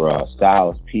Fabulous, for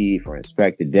Styles P, for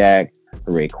Inspector Deck,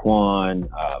 for Raekwon,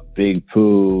 Big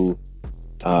Pooh.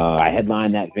 I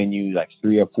headlined that venue like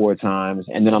 3 or 4 times.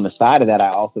 And then on the side of that, I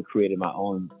also created my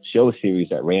own show series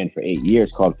that ran for 8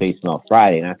 years called Face Melt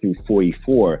Friday. And I threw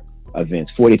 44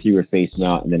 events. 43 were Face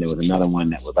Melt. And then there was another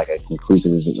one that was like a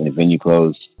conclusive event when the venue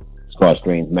closed. It's called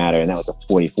Strange Matter. And that was a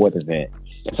 44th event.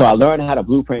 And so I learned how to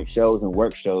blueprint shows and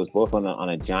work shows, both on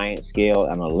a giant scale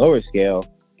and on a lower scale.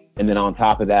 And then on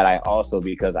top of that, I also,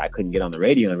 because I couldn't get on the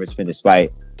radio in Richmond,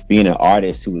 despite being an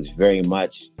artist who was very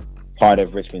much part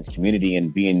of Richmond's community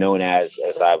and being known as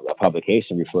a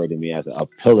publication referred to me as a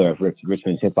pillar of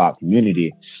Richmond's hip hop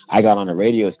community, I got on a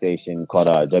radio station called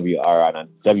WRIR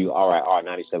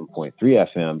 97.3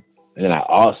 FM. And then I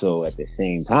also, at the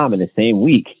same time, in the same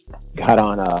week, got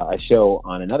on a show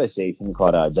on another station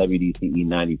called WDCE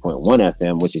 90.1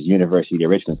 FM, which is University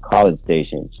of Richmond's college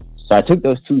station. So I took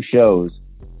those 2 shows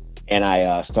and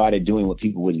I started doing what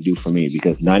people wouldn't do for me,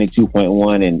 because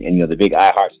 92.1 and you know, the big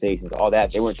iHeart stations, all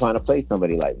that, they weren't trying to play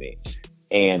somebody like me.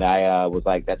 And I was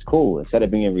like, that's cool. Instead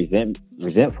of being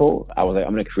resentful, I was like,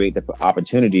 I'm going to create the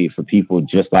opportunity for people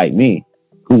just like me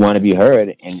who want to be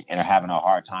heard and are having a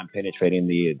hard time penetrating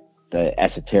the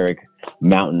esoteric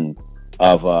mountain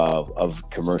of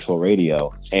commercial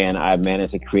radio. And I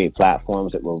managed to create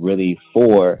platforms that were really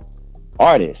for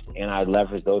artists, and I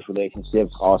leveraged those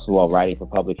relationships also while writing for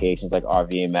publications like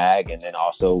RVA Mag, and then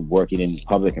also working in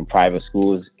public and private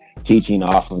schools, teaching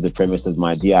off of the premise of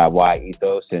my DIY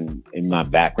ethos and in my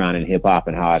background in hip hop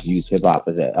and how I've used hip hop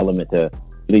as an element to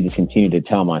really just continue to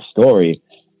tell my story,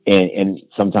 and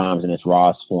sometimes in its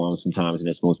rawest form, sometimes in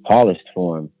its most polished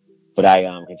form. But I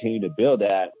continued to build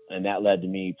that, and that led to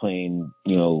me playing,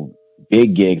 you know,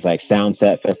 big gigs like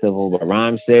Soundset Festival where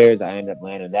Rhyme Stairs. I ended up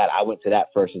landing that. I went to that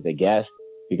first as a guest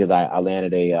because I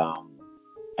landed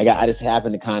I just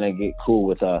happened to kind of get cool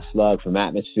with Slug from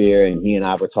Atmosphere, and he and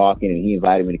I were talking, and he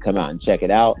invited me to come out and check it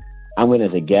out. I went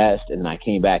as a guest, and then I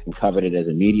came back and covered it as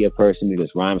a media person, because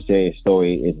Rhyme Stairs'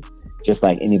 story is just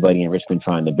like anybody in Richmond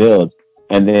trying to build.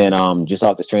 And then just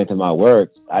off the strength of my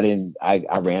work, I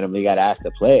randomly got asked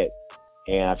to play it,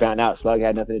 and I found out Slug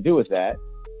had nothing to do with that.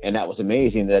 And that was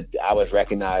amazing that I was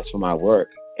recognized for my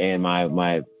work and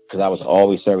because I was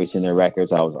always servicing their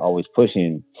records. I was always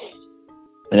pushing.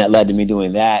 And that led to me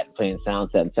doing that, playing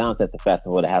Soundset. And Soundset's a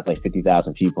festival that has like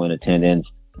 50,000 people in attendance.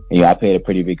 And I played a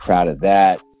pretty big crowd of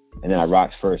that. And then I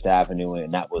rocked First Avenue,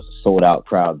 and that was a sold out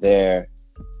crowd there.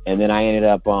 And then I ended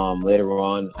up, later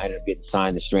on, I ended up getting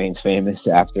signed to Strange Famous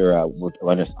after,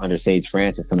 under Sage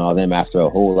Francis and all them, after a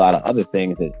whole lot of other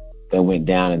things that went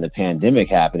down in the pandemic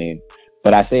happening.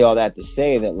 But I say all that to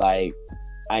say that, like,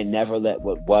 I never let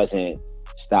what wasn't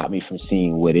stop me from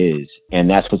seeing what is. And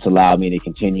that's what's allowed me to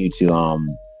continue to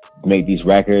make these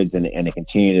records and to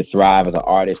continue to thrive as an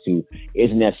artist who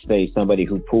isn't necessarily somebody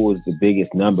who pulls the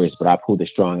biggest numbers, but I pull the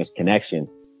strongest connection,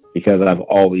 because I've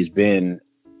always been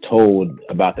told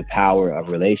about the power of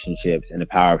relationships and the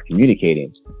power of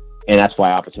communicating. And that's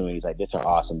why opportunities like this are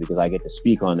awesome, because I get to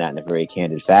speak on that in a very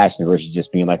candid fashion versus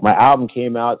just being like, my album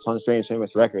came out, it's on Strange Famous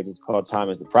Records, it's called Time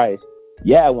is the Price.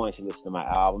 Yeah, I want you to listen to my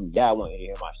album. Yeah, I want you to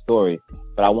hear my story,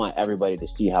 but I want everybody to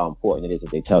see how important it is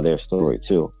that they tell their story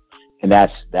too. And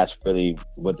that's really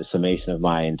what the summation of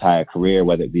my entire career,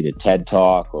 whether it be the TED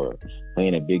Talk or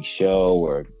playing a big show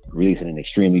or releasing an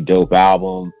extremely dope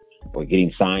album or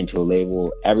getting signed to a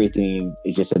label, everything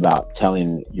is just about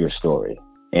telling your story.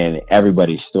 And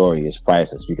everybody's story is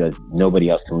priceless, because nobody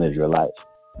else can live your life.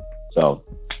 So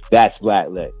that's Black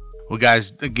Lick. Well,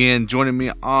 guys, again, joining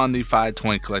me on the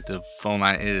 520 Collective phone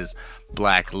line is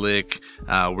Black Lick.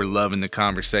 We're loving the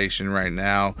conversation right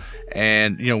now.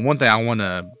 And, you know, one thing I want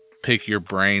to pick your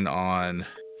brain on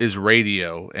is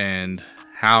radio and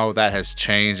how that has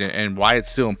changed and why it's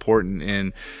still important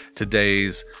in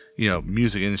today's, you know,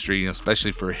 music industry, you know,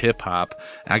 especially for hip hop.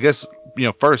 And I guess, you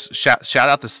know, first shout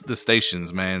out the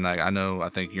stations, man. Like, I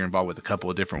think you're involved with a couple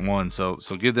of different ones, so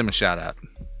give them a shout out.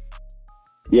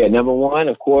 Yeah, number one,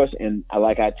 of course, and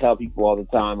like I tell people all the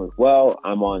time as well,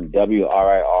 I'm on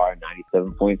WRIR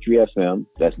 97.3 FM.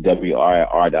 That's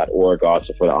WRIR.org,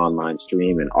 also for the online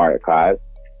stream and archive.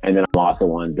 And then I'm also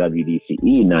on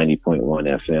WDCE 90.1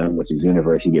 FM, which is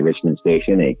University of Richmond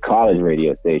station, a college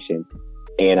radio station.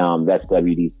 And that's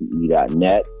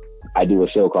WDCE.net. I do a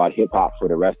show called Hip Hop for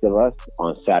the Rest of Us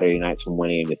on Saturday nights from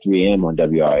 1 a.m. to 3 a.m. on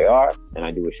WRIR. And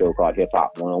I do a show called Hip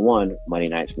Hop 101 Monday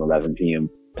nights from 11 p.m.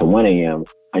 to 1 a.m.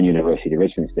 on University of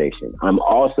Richmond station. I'm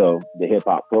also the hip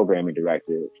hop programming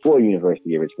director for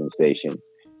University of Richmond station.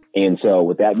 And so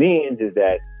what that means is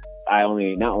that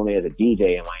not only as a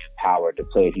DJ am I empowered to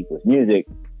play people's music,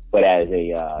 but as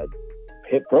a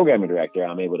hit programming director,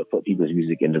 I'm able to put people's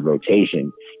music into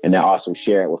rotation and then also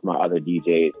share it with my other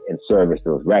DJs and service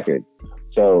those records.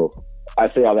 So I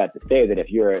say all that to say that if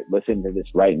you're listening to this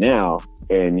right now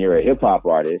and you're a hip hop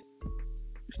artist,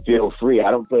 feel free.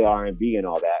 I don't play R&B and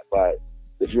all that, but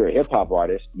if you're a hip hop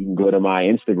artist, you can go to my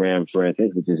Instagram, for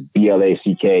instance, which is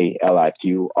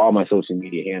BLACKLIQ. All my social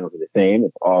media handles are the same.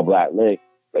 It's all Black Lick.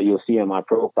 But you'll see on my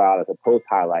profile as a post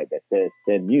highlight that says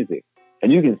send music.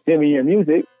 And you can send me your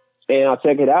music and I'll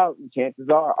check it out. And chances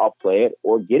are I'll play it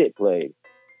or get it played.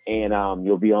 And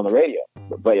you'll be on the radio.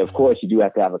 But of course, you do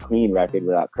have to have a clean record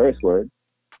without curse words.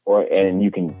 And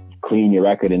you can clean your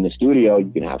record in the studio.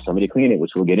 You can have somebody clean it,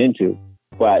 which we'll get into.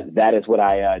 But that is what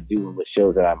I do in the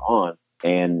shows that I'm on.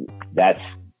 And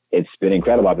it's been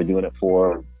incredible. I've been doing it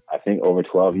for, I think, over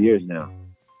 12 years now.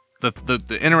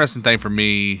 The interesting thing for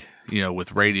me,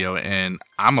 with radio, and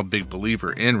I'm a big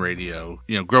believer in radio,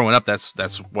 growing up, that's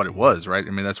what it was, right?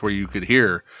 I mean, that's where you could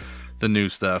hear the new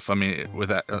stuff. I mean, with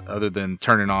that, other than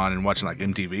turning on and watching like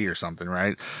MTV or something,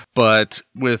 right? But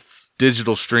with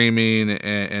digital streaming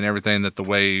and everything with the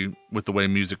way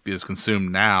music is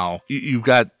consumed now, you've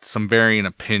got some varying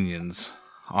opinions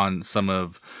on some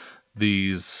of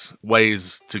these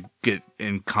ways to get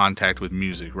in contact with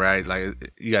music, right?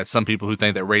 Like, you got some people who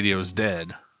think that radio is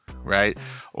dead, right?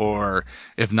 Or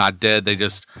if not dead, they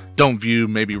just don't view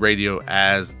maybe radio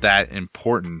as that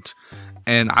important.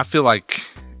 And I feel like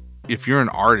if you're an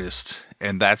artist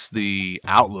and that's the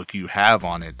outlook you have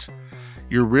on it,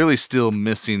 you're really still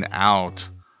missing out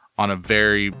on a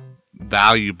very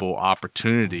valuable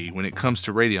opportunity when it comes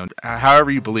to radio. However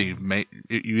you believe,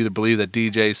 you either believe that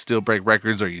DJs still break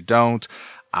records or you don't.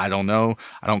 I don't know.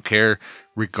 I don't care.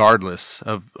 Regardless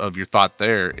of your thought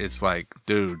there, it's like,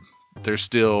 dude, there's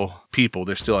still people,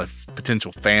 there's still a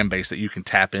potential fan base that you can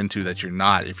tap into that you're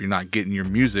not, if you're not getting your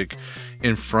music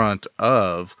in front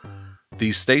of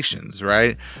these stations,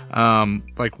 right? How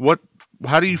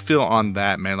do you feel on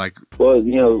that, man? Like, well,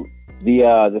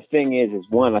 the thing is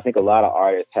one, I think a lot of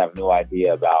artists have no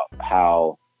idea about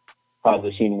how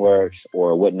publishing works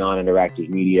or what non-interactive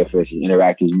media versus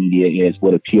interactive media is,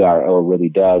 what a PRO really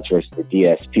does versus the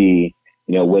DSP.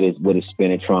 What is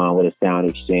Spinitron, what is Sound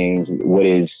Exchange, what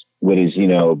is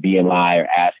BMI or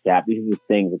ASCAP. These are the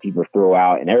things that people throw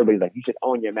out, and everybody's like, you should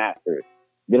own your masters.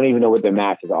 They don't even know what their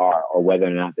masters are or whether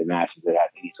or not they're masters that have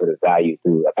any sort of value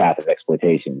through a path of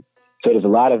exploitation. So there's a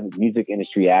lot of music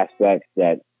industry aspects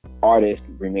that artists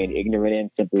remain ignorant in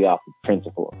simply off of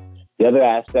principle. The other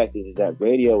aspect is that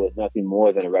radio is nothing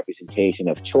more than a representation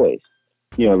of choice.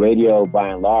 Radio, by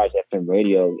and large, FM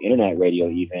radio, internet radio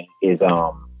even, is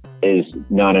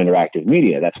non-interactive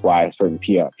media. That's why certain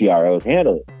PROs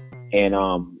handle it. And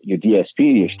your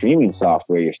DSP, your streaming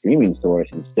software, your streaming source,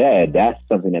 instead, that's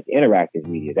something that's interactive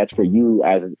media. That's for you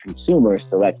as a consumer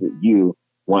select what you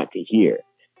want to hear.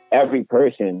 Every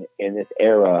person in this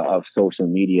era of social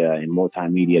media and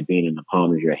multimedia being in the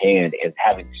palm of your hand and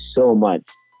having so much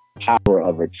power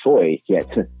of a choice, yet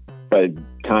but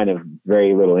kind of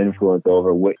very little influence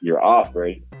over what you're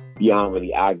offering beyond where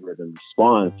the algorithm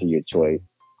responds to your choice.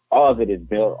 All of it is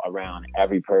built around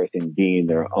every person being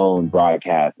their own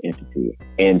broadcast entity.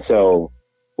 And so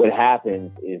what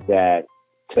happens is that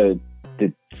to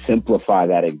simplify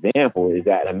that example is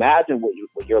that imagine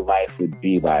what your life would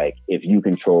be like if you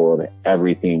controlled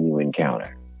everything you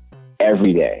encounter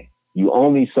every day. You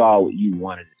only saw what you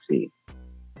wanted to see.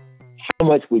 How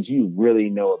much would you really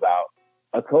know about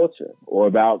a culture or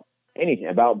about anything,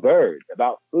 about birds,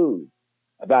 about food,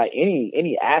 about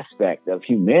any aspect of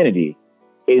humanity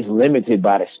is limited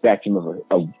by the spectrum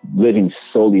of living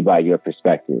solely by your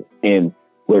perspective. And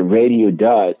what radio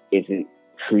does is it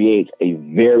creates a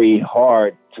very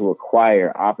hard to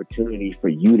acquire opportunity for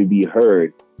you to be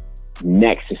heard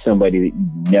next to somebody that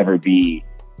you'd never be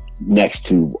next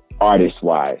to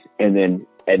artist-wise, and then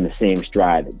in the same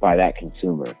stride by that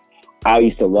consumer. I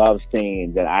used to love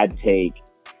saying that I'd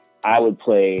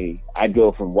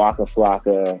go from Waka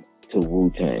Flocka to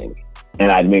Wu-Tang,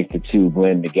 and I'd make the two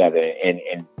blend together and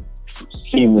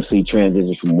seamlessly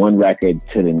transition from one record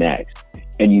to the next.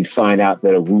 And you'd find out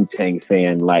that a Wu-Tang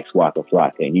fan likes Waka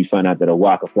Flocka, and you'd find out that a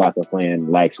Waka Flocka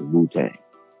fan likes Wu-Tang.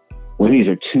 When these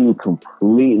are two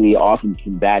completely often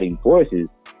combating forces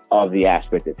of the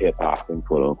aspect of hip-hop and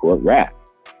quote-unquote rap.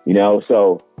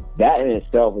 So that in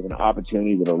itself is an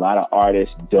opportunity that a lot of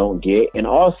artists don't get. And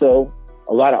also,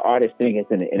 a lot of artists think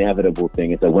it's an inevitable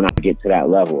thing. It's like, when I get to that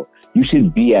level, you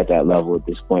should be at that level at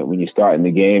this point when you start in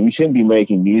the game. You shouldn't be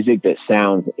making music that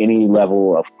sounds any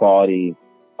level of quality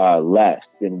less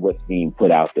than what's being put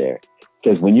out there.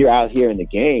 Because when you're out here in the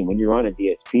game, when you're on a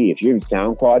DSP, if your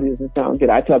sound quality doesn't sound good,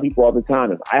 I tell people all the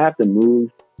time, if I have to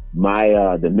move my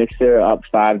the mixer up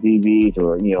 5 dBs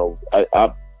or, you know,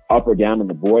 up or down on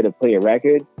the board to play a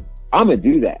record, I'm gonna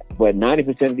do that. But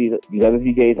 90% of these other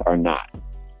DJs are not,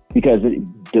 because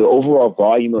the overall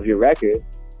volume of your record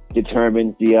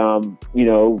determines the you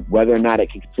know, whether or not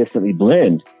it can consistently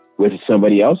blend with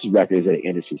somebody else's records at an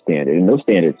industry standard, and those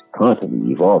standards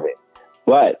constantly evolving.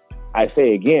 But I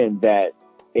say again that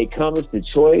it comes to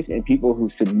choice and people who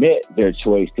submit their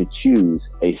choice to choose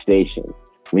a station.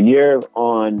 When you're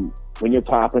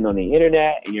popping on the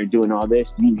internet and you're doing all this,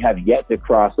 you have yet to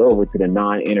cross over to the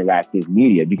non-interactive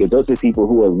media, because those are people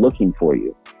who are looking for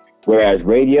you. Whereas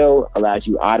radio allows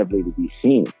you audibly to be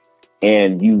seen,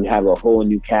 and you have a whole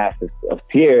new cast of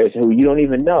peers who you don't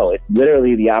even know. It's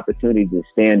literally the opportunity to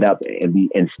stand up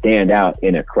and stand out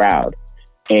in a crowd.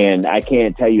 And I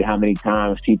can't tell you how many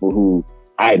times people who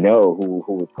I know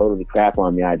who would totally crap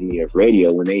on the idea of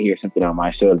radio, when they hear something on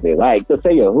my show that they like, they'll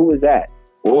say, yo, who is that?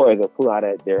 Or they'll pull out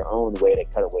their own way to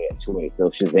cut away a choice.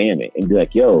 They'll Shazam it and be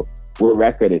like, yo, what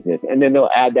record is this? And then they'll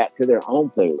add that to their own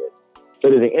playlist. So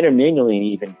there's an intermingling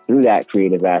even through that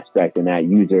creative aspect and that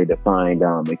user-defined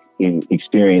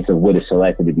experience of what is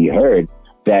selected to be heard,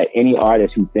 that any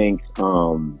artist who thinks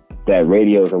that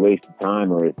radio is a waste of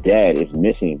time or is dead is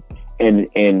missing.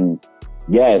 And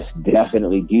yes,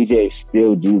 definitely, DJs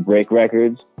still do break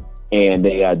records, and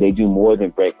they do more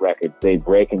than break records. They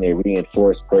break and they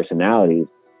reinforce personalities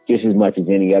just as much as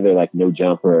any other, like No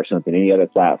Jumper or something, any other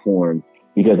platform,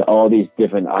 because all these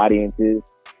different audiences,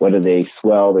 whether they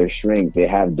swell or shrink, they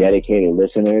have dedicated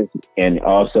listeners. And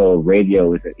also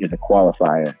radio is a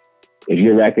qualifier. If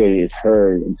your record is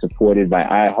heard and supported by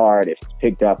iHeart, if it's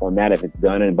picked up on that, if it's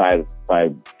done by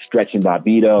Stretch and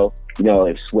Bobbito, you know,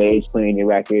 if Sway's playing your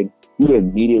record, you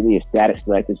immediately, if Static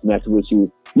Select is messing with you,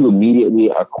 you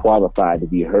immediately are qualified to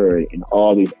be heard in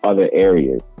all these other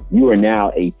areas. You are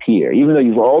now a peer. Even though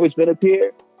you've always been a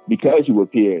peer, because you were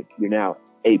peered, you're now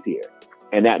a peer.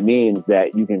 And that means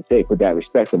that you can say, put that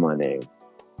respect on my name.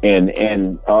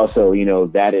 And also, you know,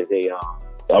 that is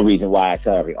a reason why I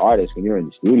tell every artist, when you're in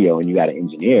the studio and you got an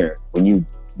engineer, when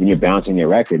you're bouncing your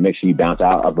record, make sure you bounce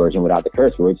out a version without the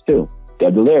curse words too.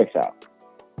 Dub the lyrics out.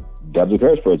 Dub the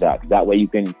curse words out. Because that way you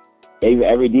can,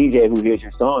 every DJ who hears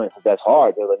your song and says that's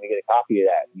hard, they'll let me get a copy of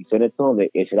that. You send it to them,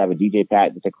 it should have a DJ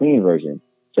pad that's a clean version,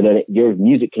 so that your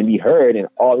music can be heard in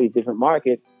all these different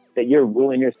markets, that you're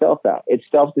ruling yourself out. It's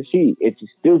self-deceit. It's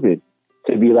stupid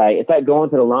to be like, it's like going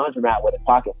to the laundromat with a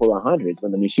pocket full of hundreds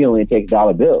when the machine only takes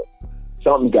dollar bills.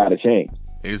 Something's got to change.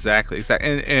 Exactly.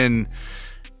 And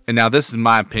now this is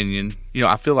my opinion. You know,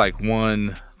 I feel like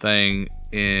one thing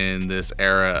in this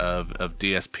era of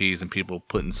DSPs and people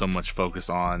putting so much focus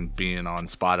on being on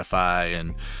Spotify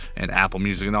and Apple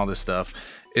Music and all this stuff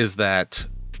is that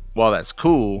while that's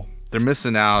cool, they're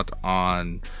missing out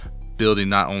on building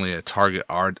not only a target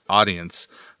audience,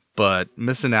 but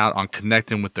missing out on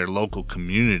connecting with their local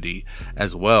community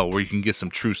as well, where you can get some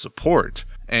true support.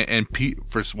 And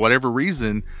for whatever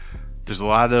reason, there's a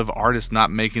lot of artists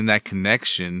not making that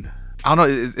connection. I don't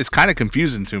know. It's kind of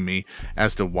confusing to me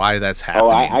as to why that's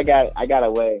happening. Oh, I got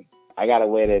a way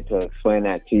to explain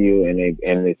that to you.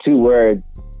 And the two words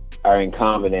are in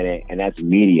common in it, and that's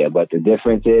media. But the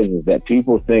difference is that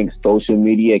people think social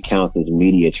media counts as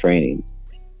media training.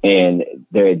 And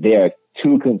they are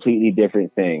two completely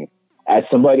different things. As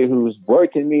somebody who's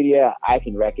worked in media, I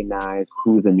can recognize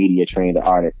who's a media trained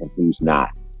artist and who's not,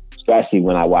 especially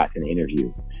when I watch an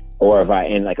interview. Or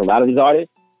and like a lot of these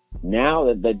artists, now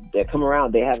that come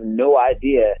around, they have no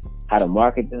idea how to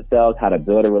market themselves, how to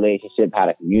build a relationship, how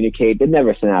to communicate. They've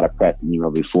never sent out a press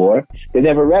email before. They've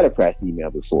never read a press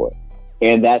email before.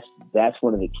 And that's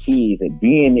one of the keys, that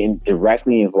being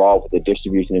directly involved with the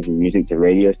distribution of your music to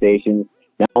radio stations.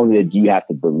 Not only do you have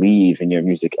to believe in your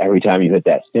music every time you hit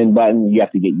that send button, you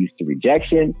have to get used to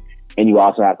rejection, and you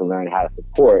also have to learn how to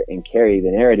support and carry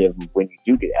the narrative when you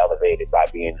do get elevated by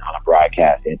being on a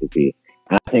broadcast entity.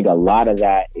 And I think a lot of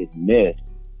that is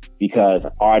missed because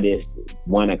artists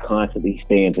want to constantly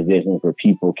stay in positions where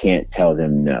people can't tell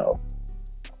them no.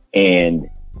 And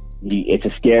it's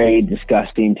a scary,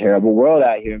 disgusting, terrible world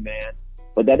out here, man.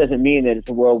 But that doesn't mean that it's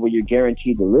a world where you're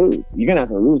guaranteed to lose. You're going to have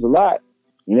to lose a lot.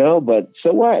 You know, but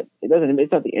so what?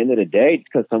 It's not the end of the day. It's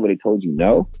because somebody told you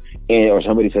no, or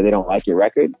somebody said they don't like your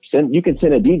record. You can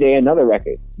send a DJ another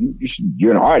record.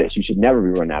 You're an artist. You should never be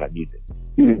running out of music.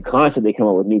 You can constantly come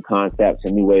up with new concepts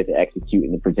and new ways to execute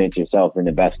and to present yourself in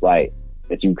the best light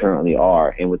that you currently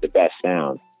are and with the best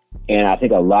sound. And I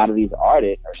think a lot of these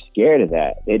artists are scared of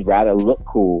that. They'd rather look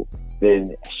cool than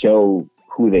show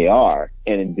who they are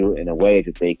and do it in a way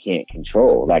that they can't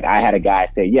control. Like I had a guy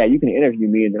say, yeah, you can interview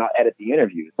me and then I'll edit the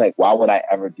interview. It's like, why would I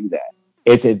ever do that?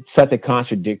 It's such a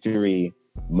contradictory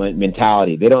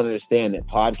mentality. They don't understand that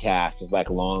podcast is like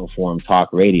long form talk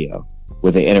radio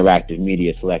with an interactive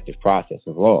media selective process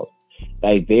involved.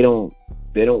 Like they don't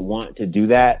want to do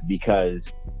that because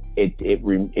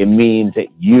it means that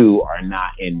you are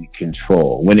not in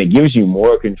control, when it gives you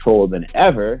more control than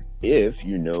ever if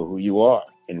you know who you are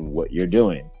and what you're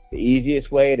doing. The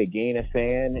easiest way to gain a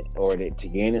fan or to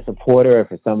gain a supporter, or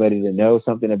for somebody to know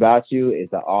something about you, is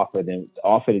to offer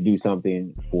to do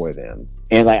something for them.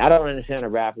 And like, I don't understand a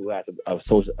rapper who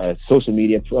has social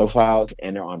media profiles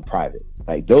and they're on private.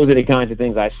 Like those are the kinds of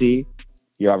things I see.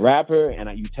 You're a rapper and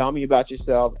you tell me about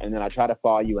yourself, and then I try to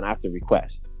follow you and I have to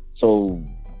request. So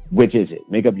which is it?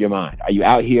 Make up your mind. Are you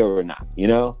out here or not? You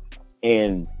know?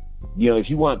 And, you know, if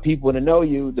you want people to know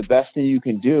you, the best thing you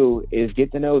can do is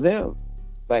get to know them.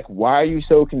 Like, why are you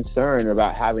so concerned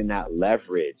about having that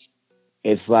leverage?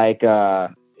 It's like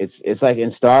it's like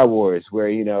in Star Wars where,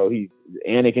 you know,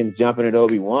 Anakin's jumping at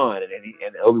Obi-Wan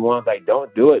and Obi-Wan's like,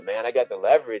 don't do it, man. I got the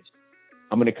leverage.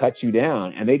 I'm going to cut you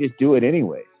down. And they just do it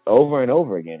anyway, over and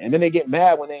over again. And then they get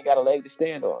mad when they ain't got a leg to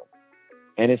stand on.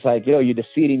 And it's like, yo, you're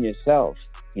defeating yourself.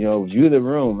 You know, view the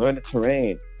room, learn the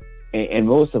terrain. And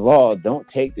most of all, don't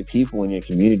take the people in your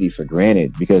community for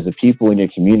granted, because the people in your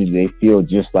community, they feel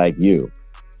just like you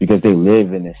because they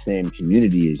live in the same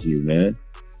community as you, man.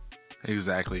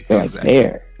 Exactly. They're exactly. Like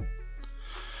there.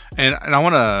 And I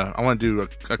want to do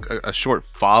a short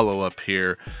follow up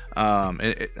here. I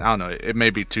don't know. It may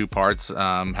be two parts.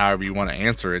 However you want to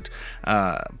answer it.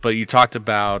 But you talked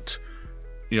about,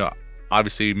 you know,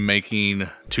 obviously making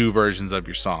two versions of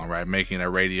your song, right? Making a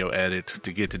radio edit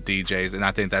to get to DJs, and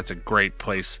I think that's a great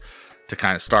place to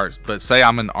kind of start. But say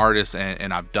I'm an artist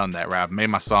and I've done that, right? I've made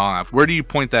my song. Where do you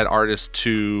point that artist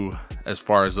to as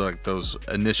far as like those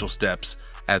initial steps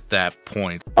at that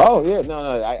point? Oh yeah,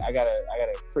 no, I got a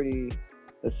pretty.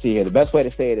 Let's see here. The best way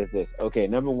to say it is this. Okay,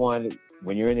 number one,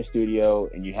 when you're in the studio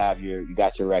and you got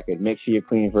your record, make sure your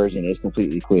clean version is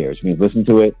completely clear, which means listen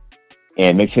to it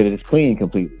and make sure that it's clean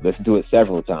completely. Listen to it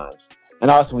several times.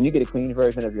 And also, when you get a clean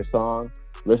version of your song,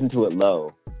 listen to it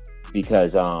low,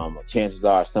 because chances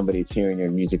are somebody's hearing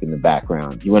your music in the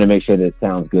background. You want to make sure that it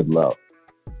sounds good low.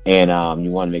 And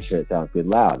you want to make sure it sounds good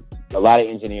loud. A lot of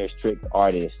engineers trick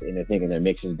artists into thinking their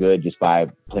mix is good just by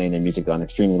playing their music on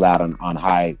extremely loud on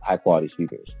high quality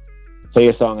speakers. Play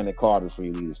your song in the car before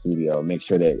you leave the studio. Make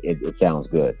sure that it sounds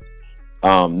good.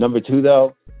 Number two,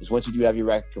 though, is once you do have your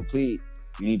record complete,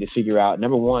 you need to figure out,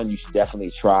 number one, you should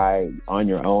definitely try on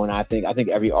your own. I think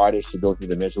every artist should go through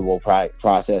the miserable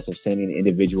process of sending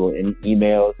individual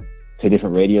emails to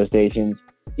different radio stations.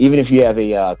 Even if you have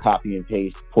a copy and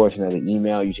paste portion of the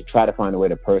email, you should try to find a way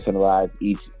to personalize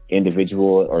each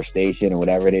individual or station or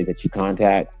whatever it is that you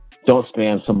contact. Don't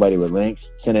spam somebody with links.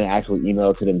 Send an actual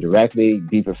email to them directly.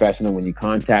 Be professional when you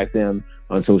contact them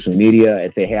on social media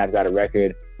and say, hey, I've got a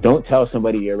record. Don't tell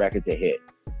somebody your record's a hit.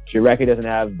 If your record doesn't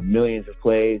have millions of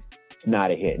plays, it's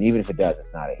not a hit. And even if it does,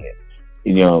 it's not a hit.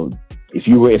 You know, if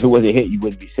it was a hit, you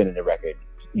wouldn't be sending the record.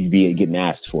 You'd be getting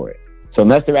asked for it. So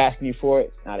unless they're asking you for it,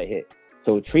 it's not a hit.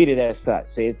 So treat it as such.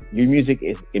 Say your music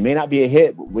it may not be a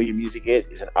hit, but where your music is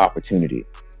an opportunity,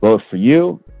 both for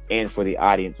you and for the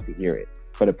audience to hear it,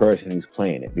 for the person who's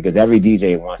playing it, because every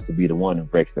DJ wants to be the one who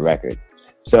breaks the record.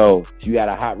 So if you got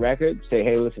a hot record, say,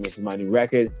 hey, listen, this is my new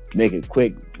record. Make it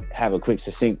quick, have a quick,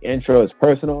 succinct intro. It's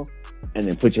personal, and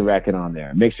then put your record on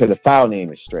there. Make sure the file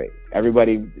name is straight.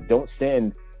 Everybody, don't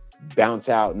send bounce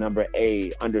out number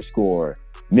A _,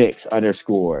 mix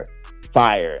 _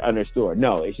 fire _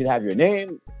 No, it should have your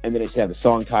name, and then it should have the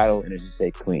song title, and it should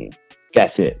say clean.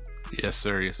 That's it. Yes,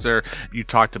 sir. Yes, sir. You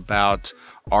talked about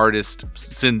artists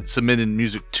submitting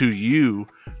music to you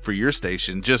for your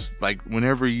station. Just like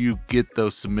whenever you get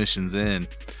those submissions in,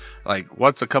 like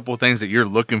what's a couple of things that you're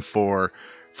looking for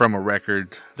from a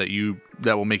record that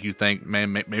will make you think,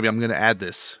 man, maybe I'm going to add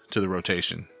this to the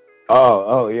rotation?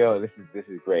 Oh, yo, this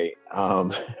is great.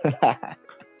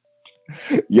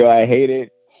 Yo, I hate it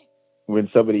when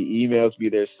somebody emails me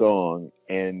their song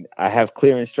and I have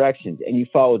clear instructions and you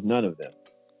followed none of them.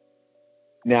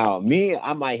 Now, me,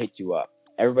 I might hit you up.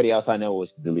 Everybody else I know was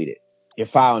to delete it. Your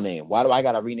file name. Why do I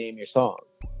got to rename your song?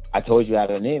 I told you how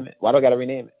to name it. Why do I got to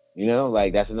rename it? You know,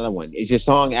 like that's another one. Is your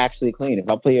song actually clean? If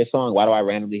I play your song, why do I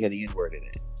randomly hear the N-word in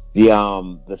it?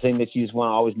 The thing that you just want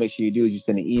to always make sure you do is you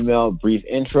send an email, brief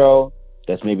intro.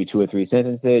 That's maybe 2 or 3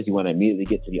 sentences. You want to immediately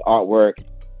get to the artwork,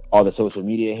 all the social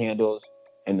media handles,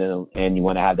 and you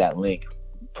want to have that link,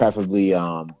 preferably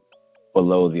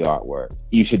below the artwork.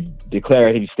 You should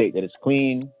declaratively state that it's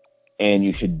clean and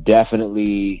you should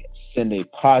definitely send a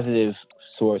positive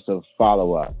source of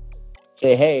follow-up.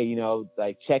 Say, hey, you know,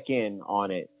 like check in on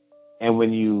it. And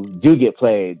when you do get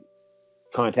played,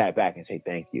 contact back and say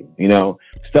thank you. You know,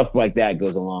 stuff like that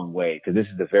goes a long way, because this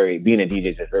is being a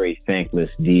DJ is a very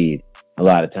thankless deed a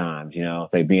lot of times. You know,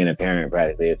 it's like being a parent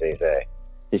practically, as they say,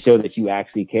 to show that you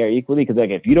actually care equally. Because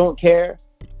like, if you don't care,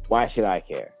 why should I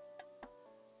care?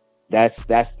 That's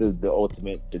the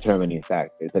ultimate determining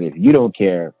factor. Is that if you don't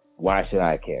care, why should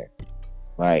I care?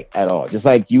 Right, at all. Just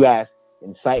like you ask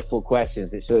insightful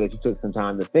questions that show that you took some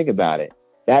time to think about it.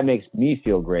 That makes me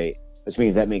feel great, which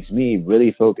means that makes me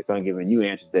really focus on giving you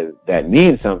answers that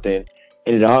mean something.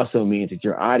 And it also means that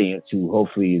your audience, who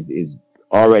hopefully is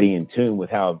already in tune with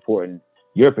how important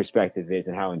your perspective is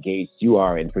and how engaged you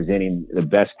are in presenting the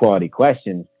best quality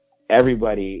questions,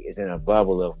 everybody is in a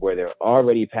bubble of where they're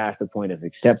already past the point of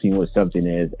accepting what something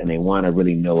is, and they want to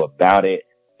really know about it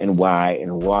and why,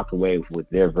 and walk away with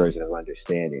their version of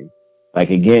understanding. Like,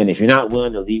 again, if you're not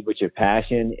willing to lead with your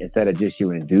passion instead of just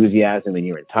your enthusiasm and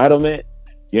your entitlement,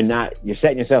 you're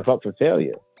setting yourself up for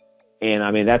failure. And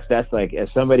I mean, that's like, as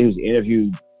somebody who's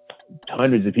interviewed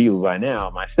hundreds of people by now,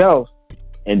 myself,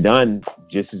 and done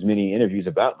just as many interviews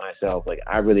about myself, like,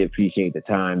 I really appreciate the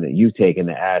time that you've taken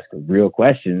to ask real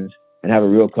questions and have a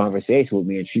real conversation with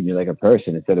me and treat me like a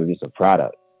person instead of just a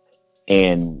product.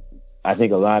 And I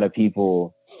think a lot of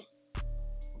people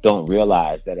don't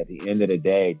realize that at the end of the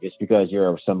day, just because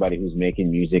you're somebody who's making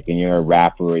music and you're a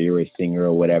rapper or you're a singer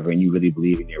or whatever, and you really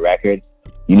believe in your record,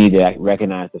 you need to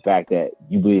recognize the fact that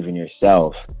you believe in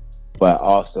yourself, but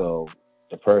also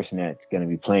the person that's going to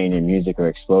be playing your music or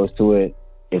exposed to it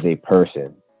is a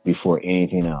person before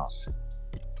anything else.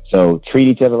 So treat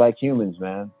each other like humans,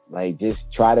 man. Like, just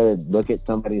try to look at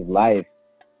somebody's life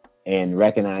and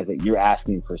recognize that you're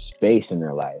asking for space in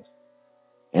their life.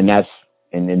 And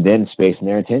then space in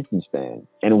their attention span,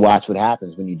 and watch what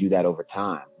happens when you do that over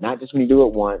time. Not just when you do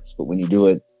it once, but when you do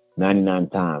it 99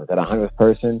 times. That 100th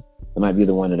person, it might be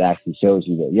the one that actually shows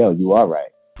you that, yo, you are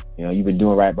right. You know, you've been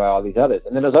doing right by all these others.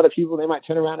 And then those other people, they might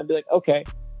turn around and be like, okay,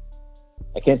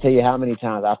 I can't tell you how many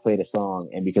times I've played a song,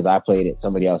 and because I played it,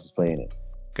 somebody else is playing it.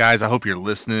 Guys, I hope you're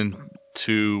listening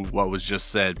to what was just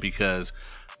said, because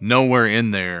nowhere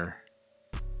in there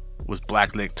was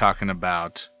Blacklick talking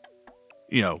about,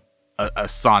 you know, a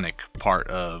sonic part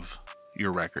of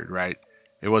your record, right?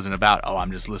 It wasn't about, oh,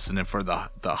 I'm just listening for the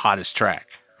hottest track,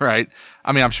 right?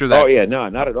 I mean, I'm sure that... Oh, yeah, no,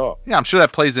 not at all. Yeah, I'm sure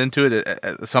that plays into it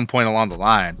at some point along the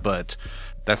line, but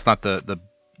that's not the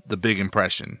big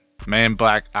impression. Man,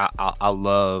 Black, I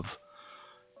love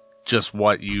just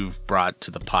what you've brought to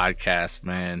the podcast,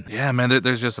 man. Yeah, man,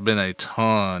 there's just been a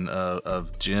ton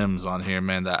of gems on here,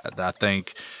 man, that I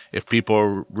think if people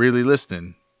are really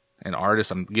listening, and artists,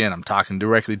 I'm talking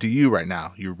directly to you right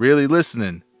now. You're really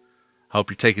listening. I hope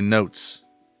you're taking notes,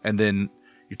 and then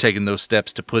you're taking those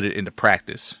steps to put it into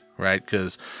practice, right?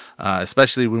 Because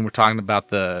especially when we're talking about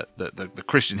the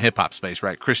Christian hip hop space,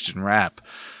 right? Christian rap.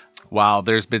 While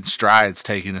there's been strides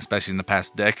taken, especially in the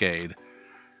past decade,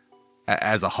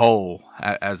 as a whole,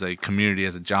 as a community,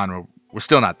 as a genre, we're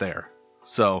still not there.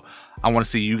 So I want to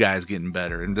see you guys getting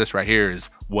better, and this right here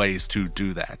is ways to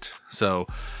do that. So,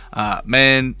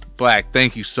 man, Black,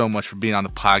 thank you so much for being on the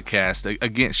podcast.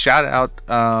 Again, shout out,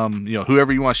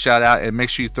 whoever you want to shout out, and make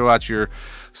sure you throw out your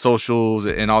socials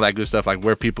and all that good stuff, like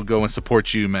where people go and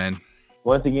support you, man.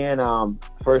 Once again,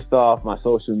 first off, my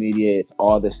social media, it's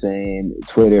all the same.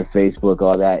 Twitter, Facebook,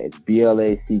 all that. It's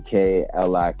BLACKLIQ,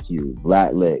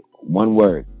 Blacklick, one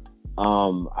word.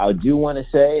 I do want to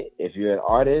say, if you're an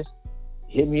artist,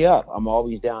 hit me up. I'm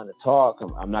always down to talk.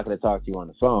 I'm not going to talk to you on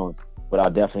the phone, but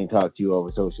I'll definitely talk to you over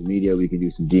social media. We can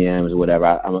do some DMs or whatever.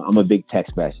 I'm a big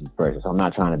text message person, so I'm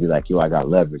not trying to be like, yo, I got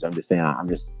leverage. I'm just saying I'm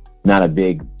just not a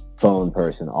big phone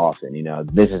person often. You know,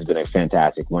 this has been a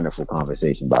fantastic, wonderful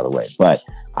conversation, by the way, but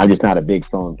I'm just not a big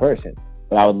phone person.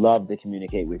 But I would love to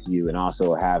communicate with you and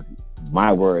also have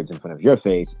my words in front of your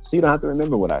face, so you don't have to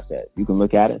remember what I said. You can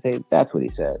look at it and say, that's what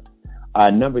he said.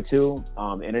 Number two,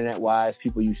 internet-wise,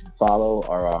 people you should follow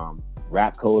are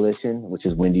Rap Coalition, which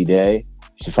is Windy Day.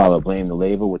 You should follow Blame the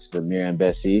Label, which is Amir and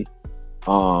Bessie.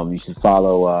 You should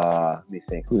follow, let me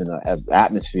think,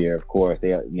 Atmosphere, of course.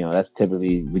 That's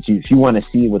typically, if you want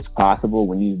to see what's possible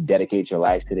when you dedicate your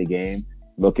life to the game,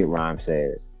 look at Rhyme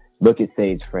Sayers. Look at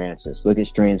Sage Francis. Look at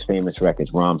Strange Famous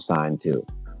Records, where I'm signed to.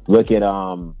 Look at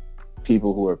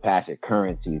people who are Patrick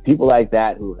Currency, people like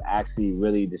that who actually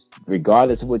really, just,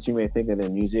 regardless of what you may think of their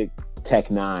music,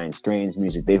 Tech Nine, Strange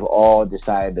Music, they've all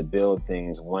decided to build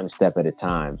things one step at a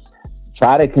time.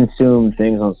 Try to consume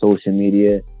things on social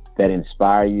media that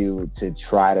inspire you to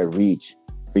try to reach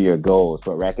for your goals,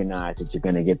 but recognize that you're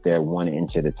going to get there 1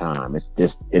 inch at a time.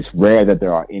 It's rare that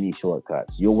there are any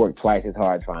shortcuts. You'll work twice as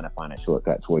hard trying to find a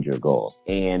shortcut towards your goal.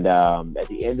 And at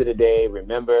the end of the day,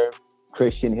 remember,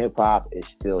 Christian hip hop is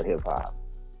still hip hop,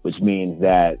 which means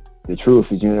that the truth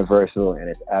is universal and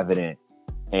it's evident.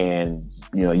 And,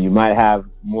 you know, you might have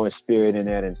more spirit in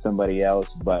there than somebody else,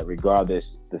 but regardless,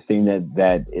 the thing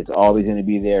that is always going to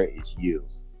be there is you.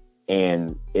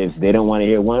 And if they don't want to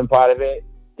hear one part of it,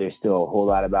 there's still a whole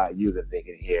lot about you that they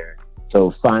can hear.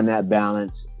 So find that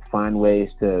balance, find ways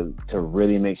to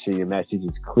really make sure your message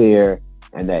is clear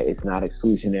and that it's not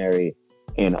exclusionary,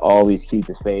 and always keep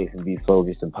the faith and be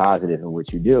focused and positive in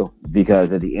what you do.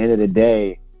 Because at the end of the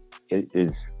day, it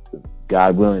is,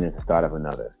 God willing, it's the start of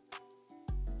another.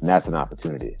 And that's an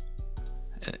opportunity.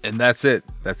 And that's it.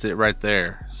 That's it right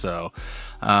there. So,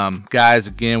 guys,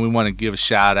 again, we want to give a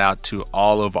shout out to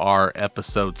all of our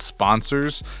episode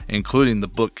sponsors, including the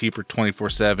Bookkeeper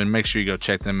 24/7. Make sure you go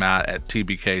check them out at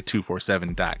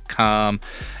tbk247.com.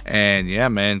 And yeah,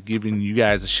 man, giving you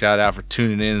guys a shout out for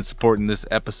tuning in and supporting this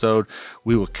episode.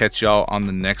 We will catch y'all on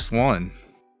the next one.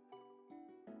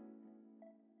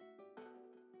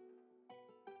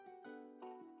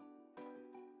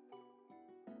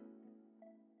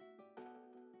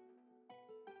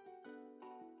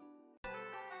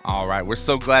 All right, we're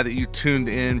so glad that you tuned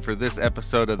in for this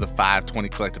episode of the 520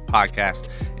 Collective Podcast.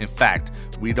 In fact,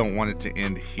 we don't want it to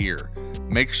end here.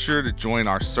 Make sure to join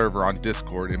our server on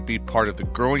Discord and be part of the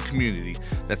growing community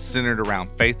that's centered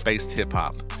around faith-based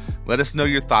hip-hop. Let us know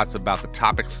your thoughts about the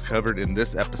topics covered in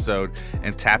this episode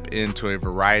and tap into a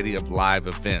variety of live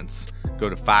events. Go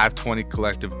to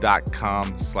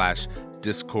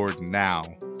 520collective.com/Discord now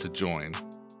to join.